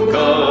who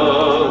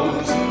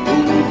comes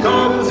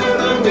in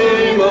the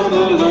name of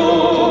the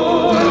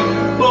Lord.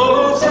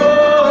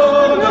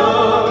 Hosanna,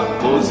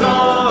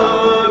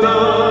 Hosanna,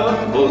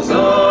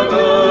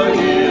 Hosanna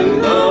in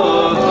the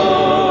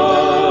highest.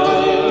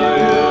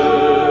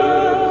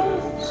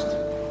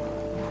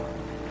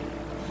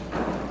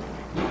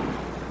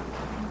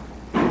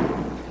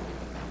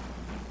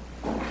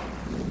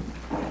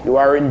 You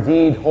are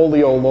indeed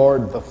holy, O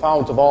Lord, the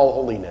fount of all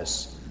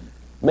holiness.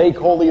 Make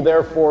holy,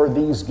 therefore,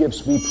 these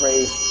gifts, we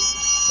pray,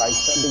 by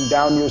sending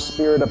down your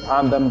Spirit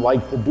upon them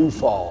like the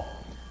dewfall,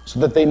 so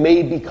that they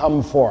may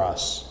become for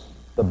us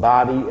the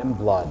body and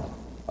blood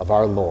of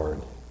our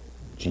Lord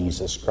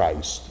Jesus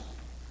Christ.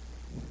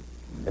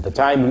 At the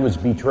time he was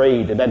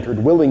betrayed and entered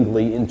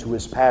willingly into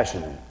his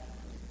passion,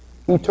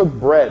 he took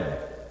bread,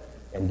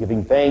 and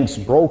giving thanks,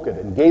 broke it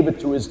and gave it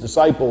to his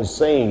disciples,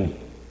 saying,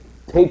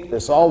 "Take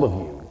this, all of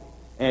you,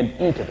 and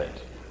eat of it.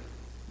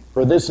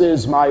 For this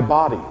is my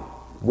body,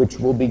 which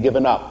will be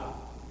given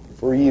up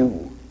for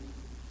you."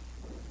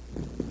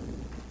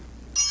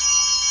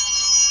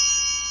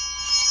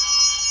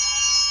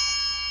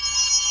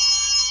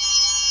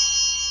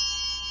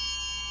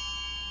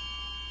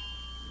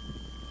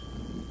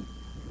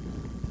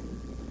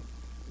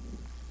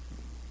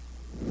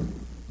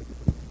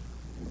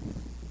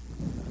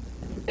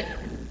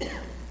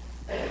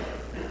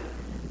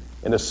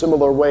 In a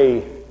similar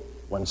way,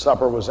 when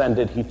supper was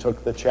ended, he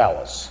took the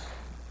chalice.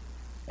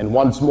 And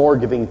once more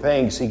giving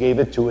thanks, he gave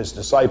it to his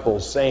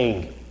disciples,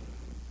 saying,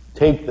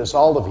 "Take this,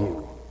 all of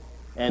you,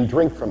 and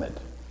drink from it.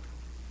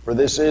 For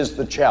this is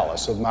the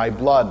chalice of my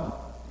blood,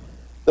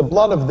 the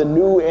blood of the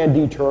new and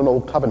eternal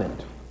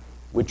covenant,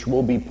 which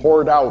will be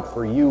poured out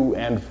for you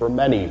and for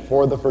many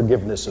for the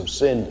forgiveness of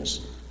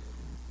sins.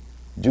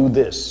 Do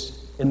this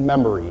in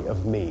memory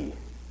of me."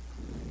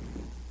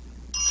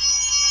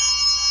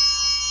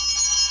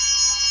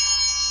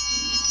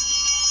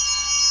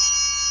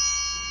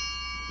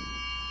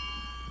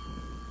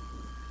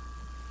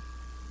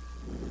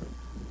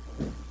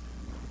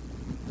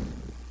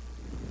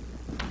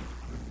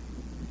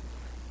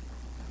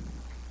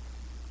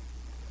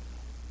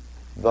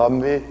 The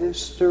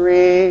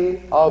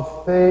mystery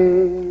of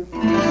faith.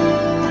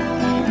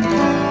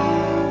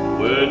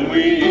 When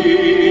we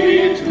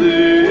eat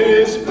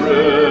this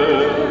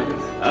bread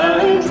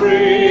and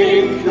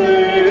drink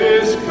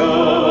this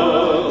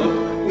cup,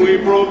 we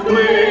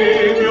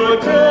proclaim your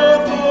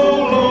death, O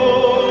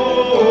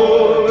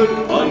Lord,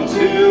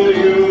 until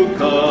you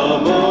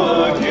come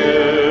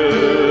again.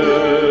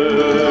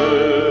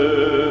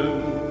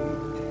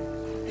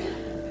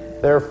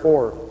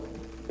 Therefore,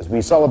 as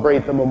we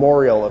celebrate the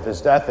memorial of his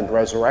death and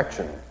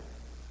resurrection,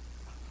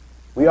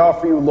 we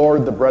offer you,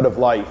 Lord, the bread of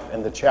life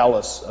and the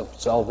chalice of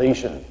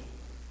salvation,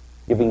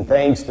 giving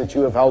thanks that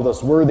you have held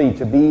us worthy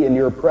to be in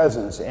your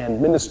presence and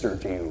minister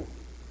to you.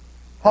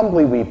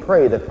 Humbly we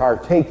pray that,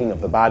 partaking of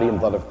the body and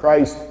blood of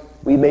Christ,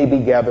 we may be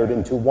gathered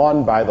into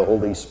one by the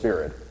Holy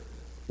Spirit.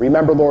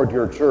 Remember, Lord,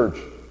 your church,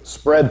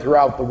 spread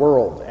throughout the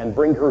world, and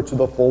bring her to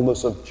the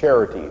fullness of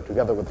charity,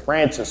 together with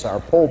Francis,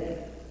 our Pope,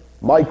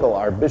 Michael,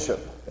 our Bishop,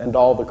 and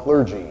all the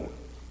clergy.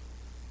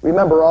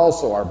 Remember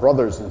also our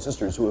brothers and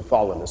sisters who have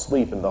fallen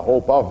asleep in the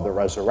hope of the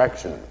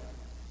resurrection,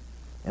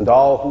 and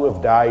all who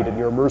have died in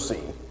your mercy.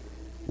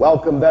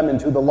 Welcome them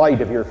into the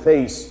light of your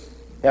face.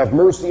 Have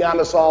mercy on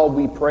us all,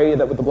 we pray,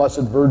 that with the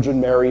Blessed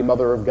Virgin Mary,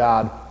 Mother of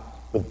God,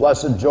 with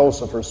blessed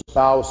Joseph, her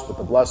spouse, with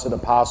the blessed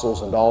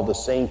apostles and all the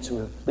saints who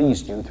have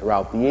pleased you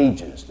throughout the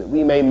ages, that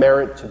we may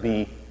merit to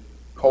be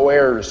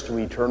co-heirs to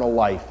eternal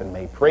life and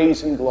may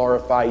praise and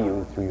glorify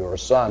you through your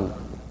Son,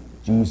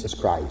 Jesus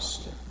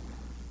Christ.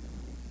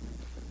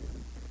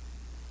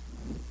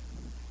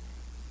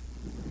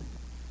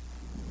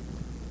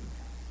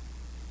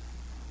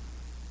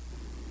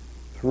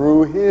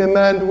 Through him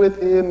and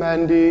with him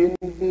and in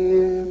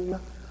him,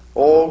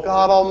 O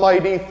God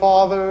Almighty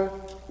Father,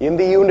 in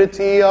the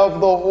unity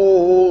of the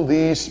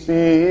Holy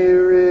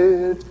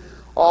Spirit,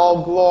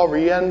 all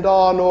glory and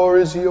honor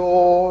is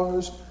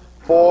yours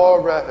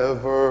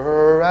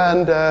forever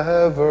and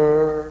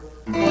ever.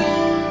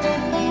 Amen,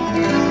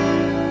 amen,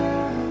 amen.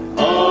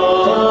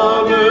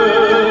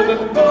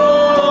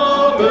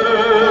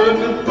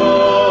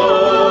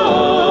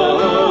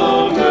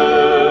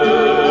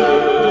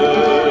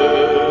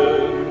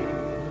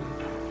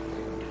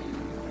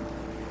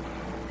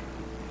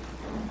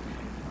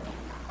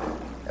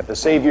 At the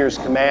Savior's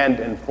command,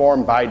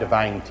 informed by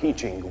divine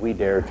teaching, we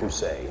dare to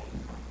say,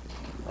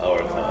 Our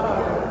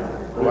Father,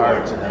 who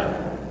art in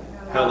heaven,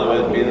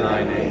 hallowed be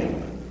thy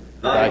name.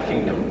 Thy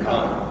kingdom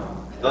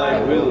come,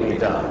 thy will be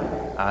done,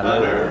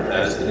 on earth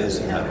as it is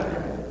in heaven.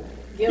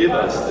 Give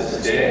us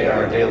this day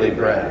our daily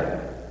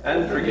bread,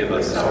 and forgive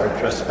us our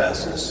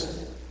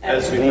trespasses,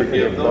 as we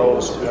forgive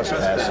those who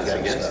trespass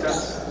against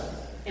us.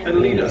 And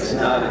lead us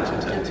not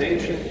into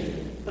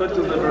temptation, but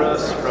deliver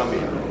us from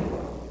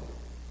evil.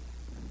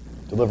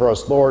 Deliver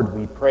us, Lord,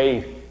 we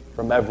pray,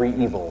 from every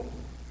evil.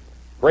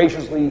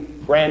 Graciously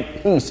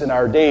grant peace in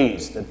our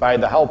days, that by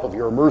the help of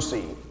your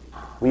mercy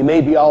we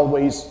may be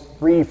always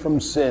free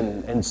from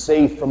sin and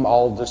safe from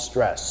all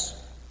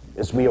distress,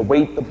 as we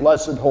await the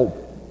blessed hope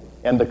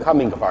and the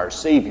coming of our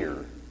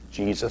Savior,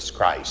 Jesus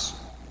Christ.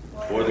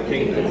 For the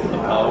kingdom, the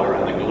power,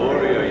 and the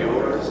glory are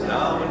yours,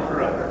 now and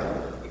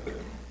forever.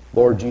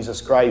 Lord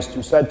Jesus Christ,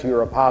 who said to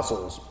your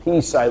apostles,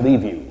 "Peace I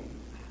leave you,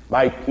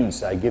 my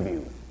peace I give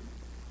you,"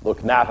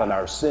 look not on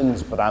our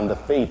sins, but on the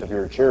faith of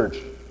your church,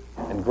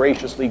 and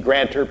graciously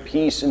grant her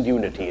peace and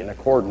unity in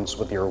accordance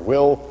with your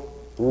will,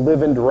 who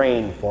live and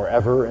reign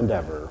forever and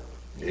ever.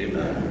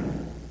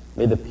 Amen.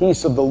 May the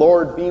peace of the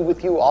Lord be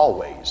with you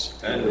always.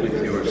 And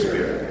with your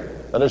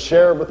spirit. Let us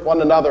share with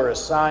one another a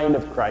sign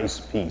of Christ's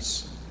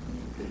peace.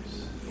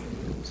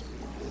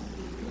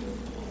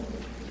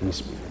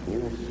 Peace be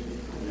with you.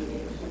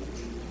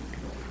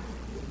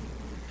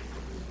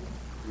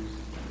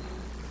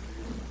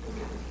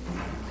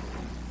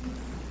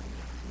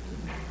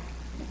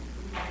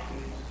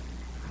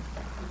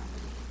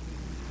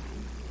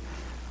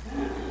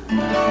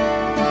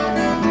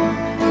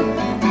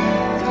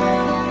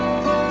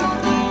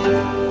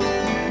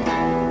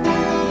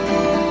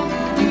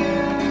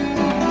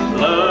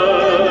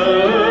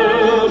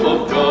 Lamb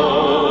of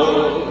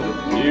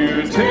God,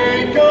 you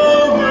take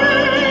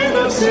away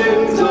the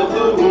sins of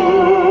the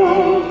world.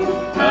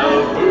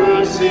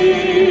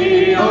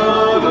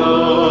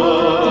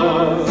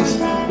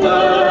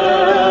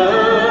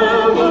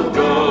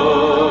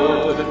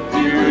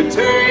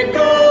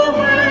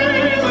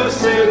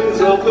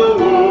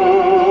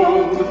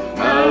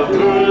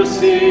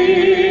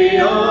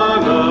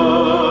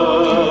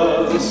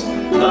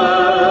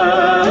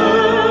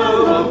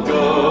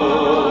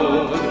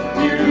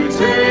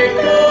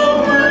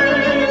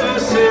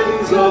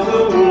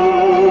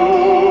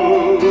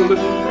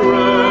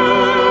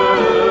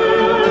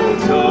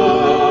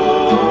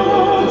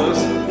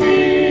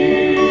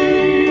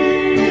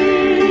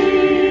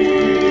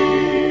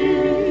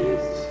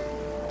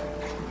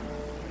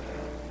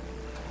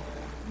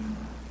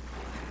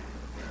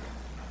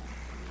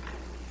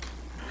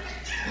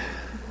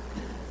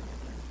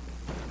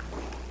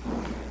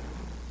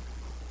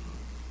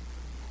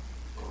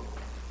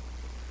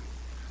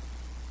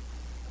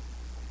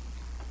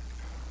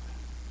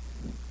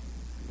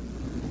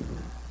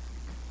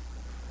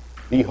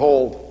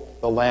 Behold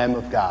the Lamb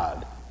of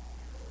God.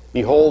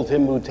 Behold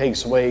him who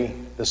takes away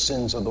the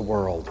sins of the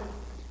world.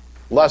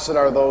 Blessed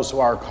are those who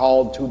are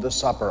called to the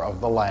supper of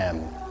the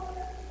Lamb.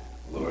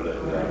 Lord, I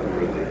am not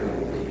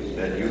worthy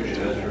that you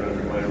should enter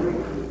under my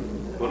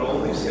roof, but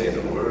only say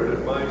the word,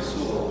 and my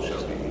soul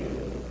shall be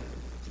healed.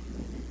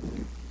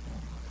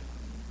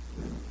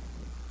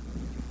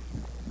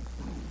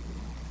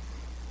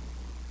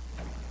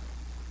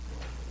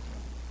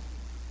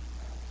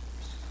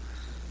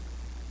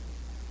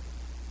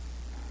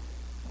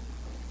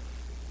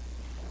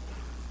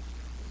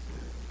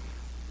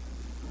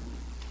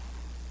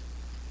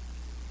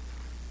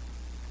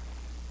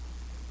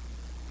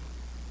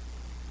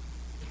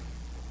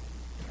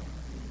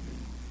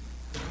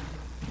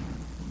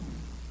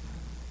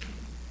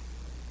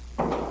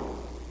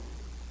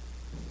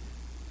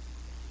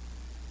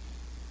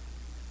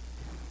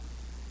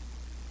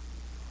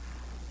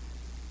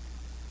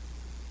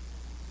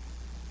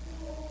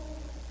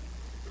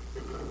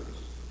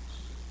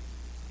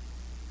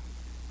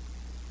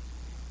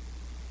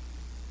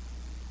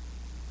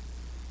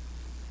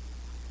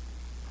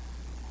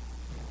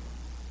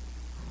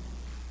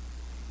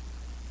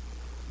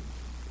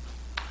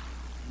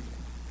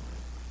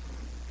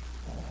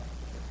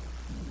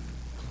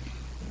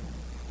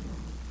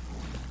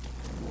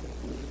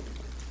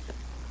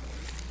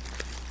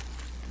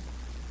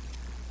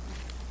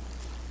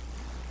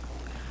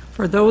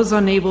 For those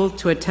unable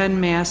to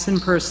attend Mass in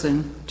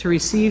person to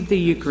receive the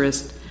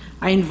Eucharist,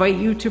 I invite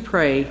you to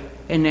pray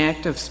an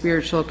act of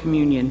spiritual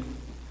communion.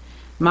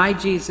 My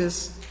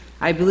Jesus,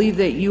 I believe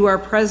that you are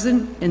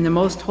present in the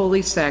most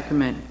holy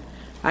sacrament.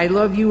 I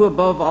love you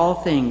above all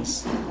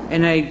things,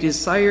 and I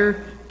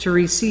desire to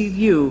receive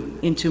you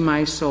into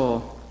my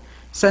soul.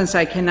 Since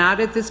I cannot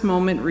at this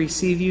moment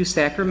receive you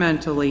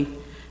sacramentally,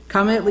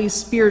 come at least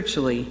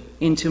spiritually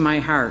into my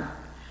heart.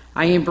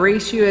 I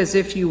embrace you as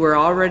if you were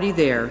already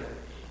there,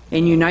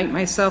 and unite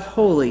myself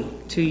wholly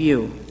to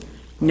you.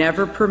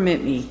 Never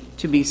permit me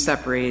to be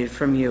separated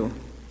from you.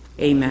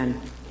 Amen.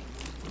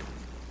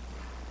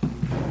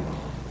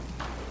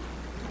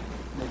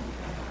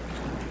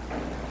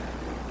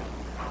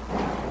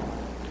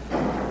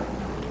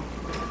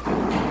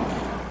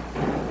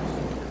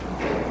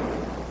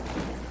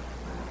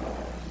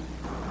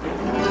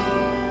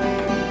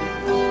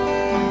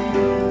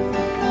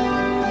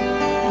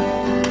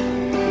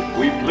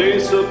 We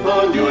place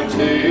upon your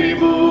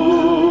table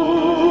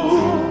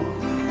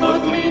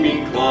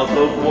of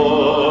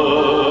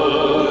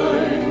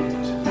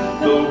white,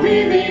 the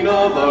weaving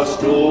of our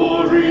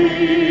stories,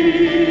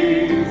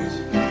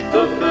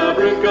 the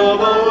fabric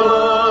of our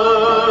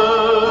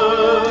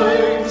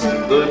lives,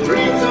 the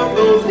dreams of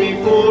those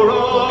before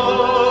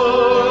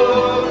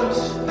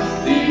us,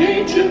 the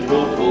ancient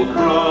hopeful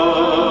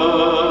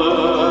cries,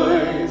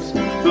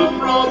 the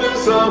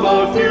promise of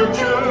our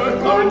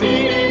future, our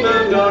needing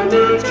and our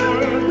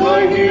nurture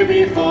lie here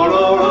before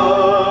our eyes.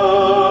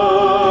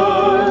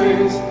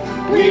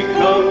 We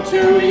come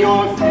to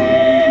your feast.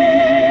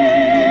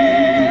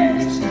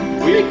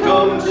 We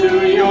come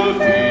to your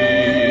feast.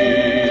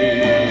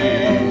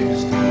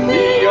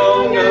 The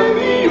young and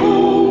the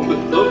old,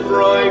 the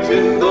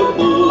frightened, the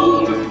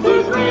bold,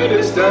 the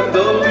greatest and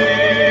the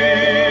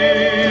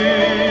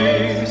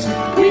least.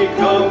 We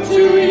come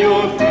to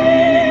your feast.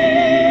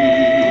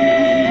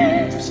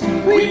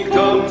 We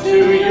come to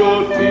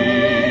your feast.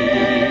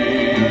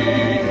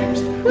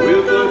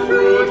 With the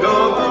fruit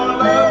of our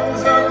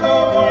lands and the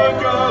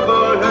work of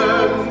our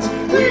hands,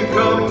 we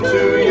come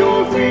to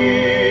your feast.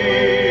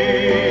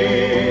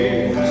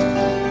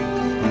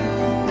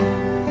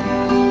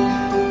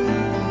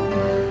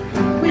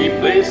 We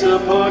place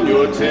upon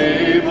your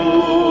table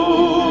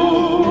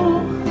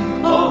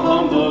a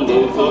humble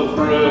loaf of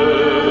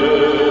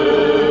bread,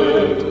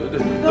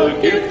 the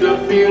gift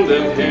of field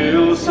and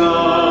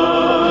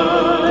hillside,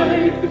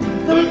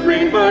 the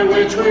grain by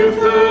which we're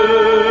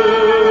fed.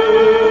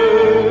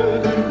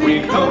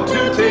 We come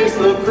to taste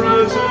the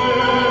presence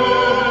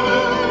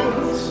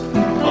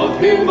of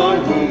him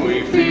on whom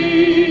we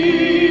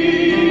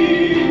feed,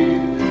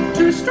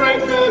 to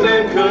strengthen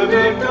and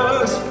connect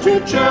us, to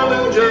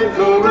challenge and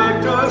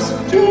correct us,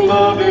 to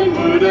love in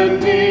word and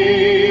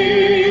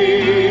deed.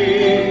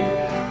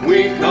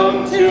 We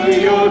come to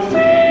your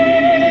feast.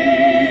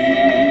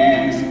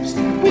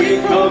 We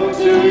come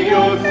to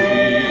your feast.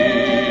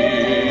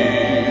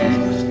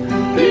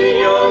 The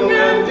young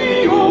and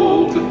the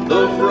old,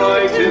 the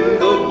frightened,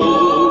 the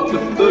bold,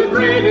 the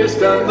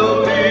greatest and the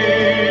least.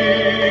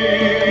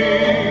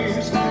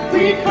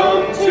 We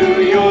come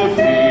to your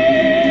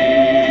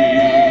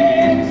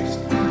feast.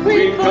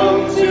 We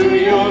come to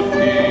your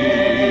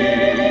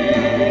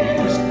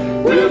feast.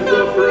 With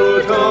the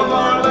fruit of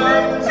our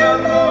lands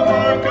and the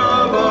work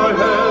of our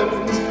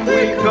hands,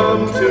 we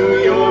come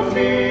to your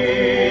feast.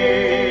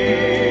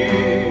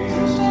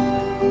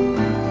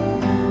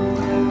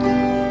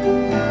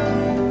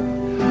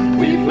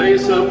 We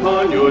place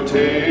upon your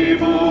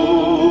table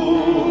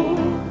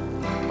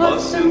a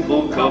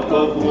simple cup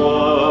of wine,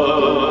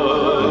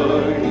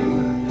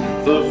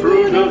 the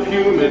fruit of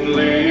human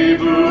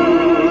labor,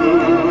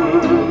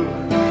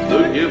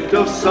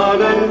 gift of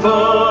sun and vine.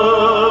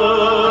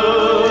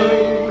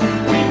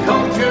 We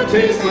come to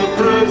taste the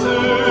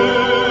presence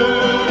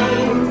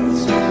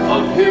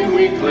of him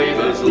we claim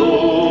as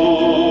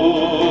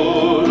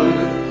Lord.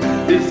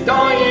 His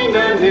dying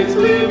and his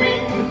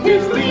living,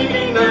 his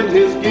leading and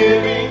his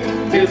giving,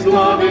 his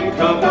loving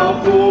come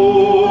now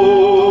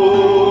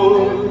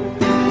pour.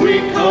 We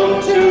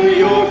come to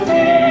your feast.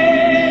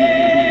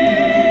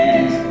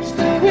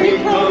 We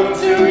come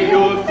to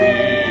your feast.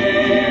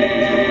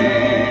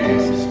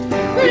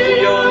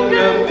 The young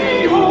and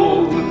the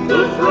old,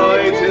 the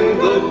frightened,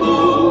 the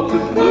bold,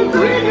 the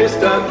greatest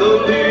and the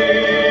least.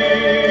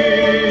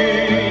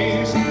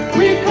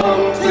 We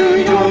come to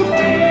your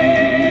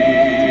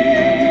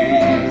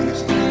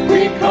feast.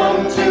 We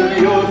come to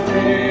your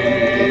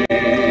feast.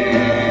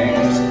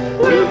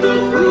 With the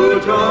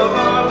fruit of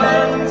our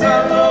lands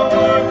and the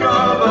work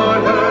of our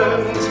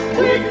hands,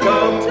 we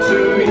come to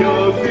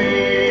your feast.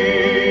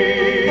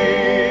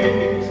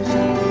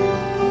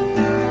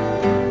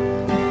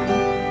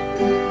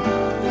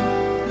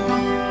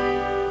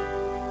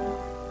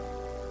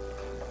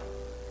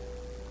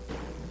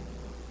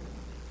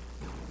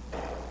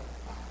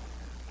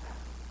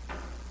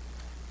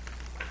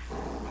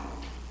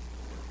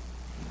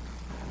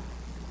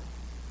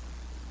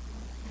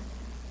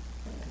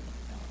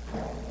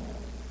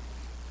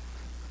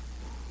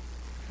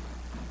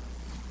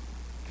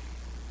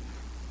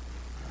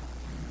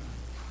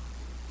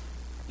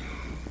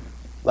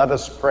 Let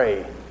us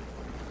pray.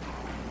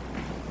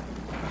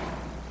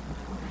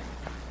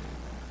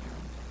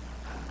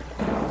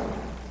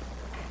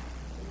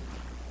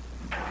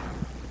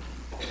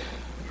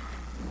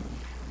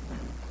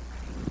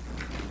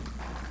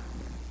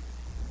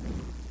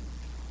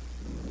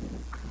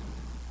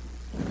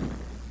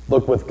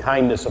 Look with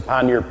kindness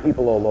upon your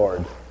people, O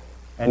Lord,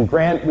 and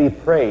grant, we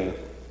pray,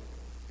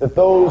 that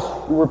those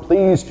who were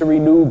pleased to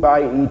renew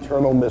by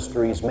eternal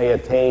mysteries may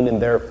attain in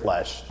their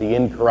flesh the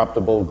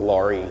incorruptible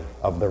glory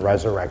of the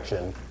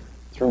resurrection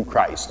through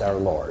Christ our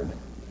Lord.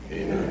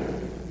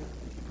 Amen.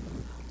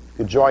 You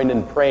could join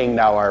in praying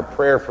now our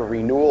prayer for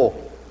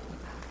renewal.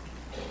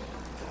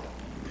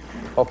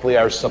 Hopefully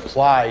our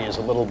supply is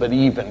a little bit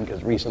even,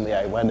 because recently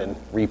I went and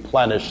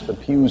replenished the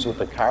pews with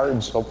the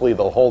cards. Hopefully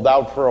they'll hold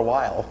out for a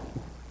while.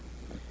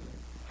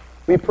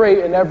 We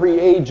pray in every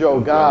age, O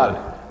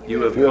God,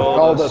 you have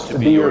called us to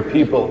be your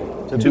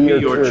people, to be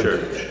your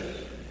church.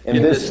 In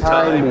this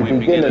time we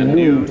begin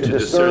anew to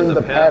discern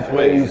the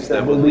pathways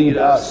that will lead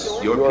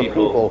us, your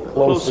people,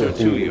 closer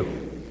to you.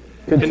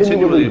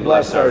 Continually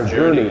bless our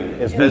journey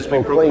as we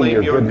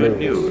proclaim your good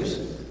news.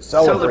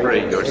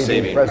 Celebrate your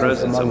saving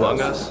presence among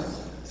us.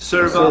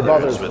 Serve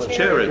others with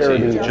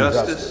charity and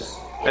justice,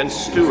 and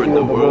steward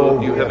the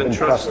world you have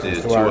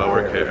entrusted to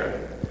our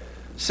care.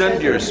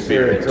 Send your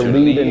Spirit to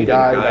lead and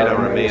guide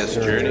our Emmaus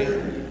journey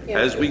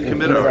as we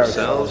commit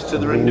ourselves to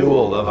the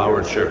renewal of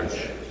our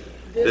church.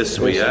 This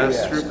we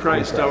ask through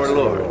Christ our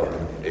Lord.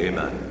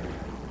 Amen.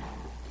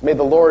 May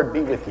the Lord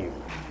be with you.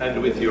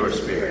 And with your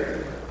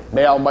spirit.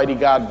 May Almighty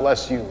God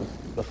bless you,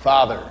 the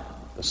Father,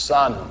 the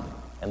Son,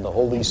 and the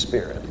Holy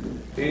Spirit.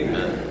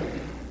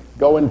 Amen.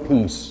 Go in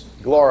peace,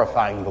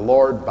 glorifying the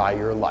Lord by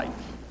your life.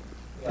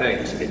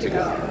 Thanks be to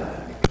God.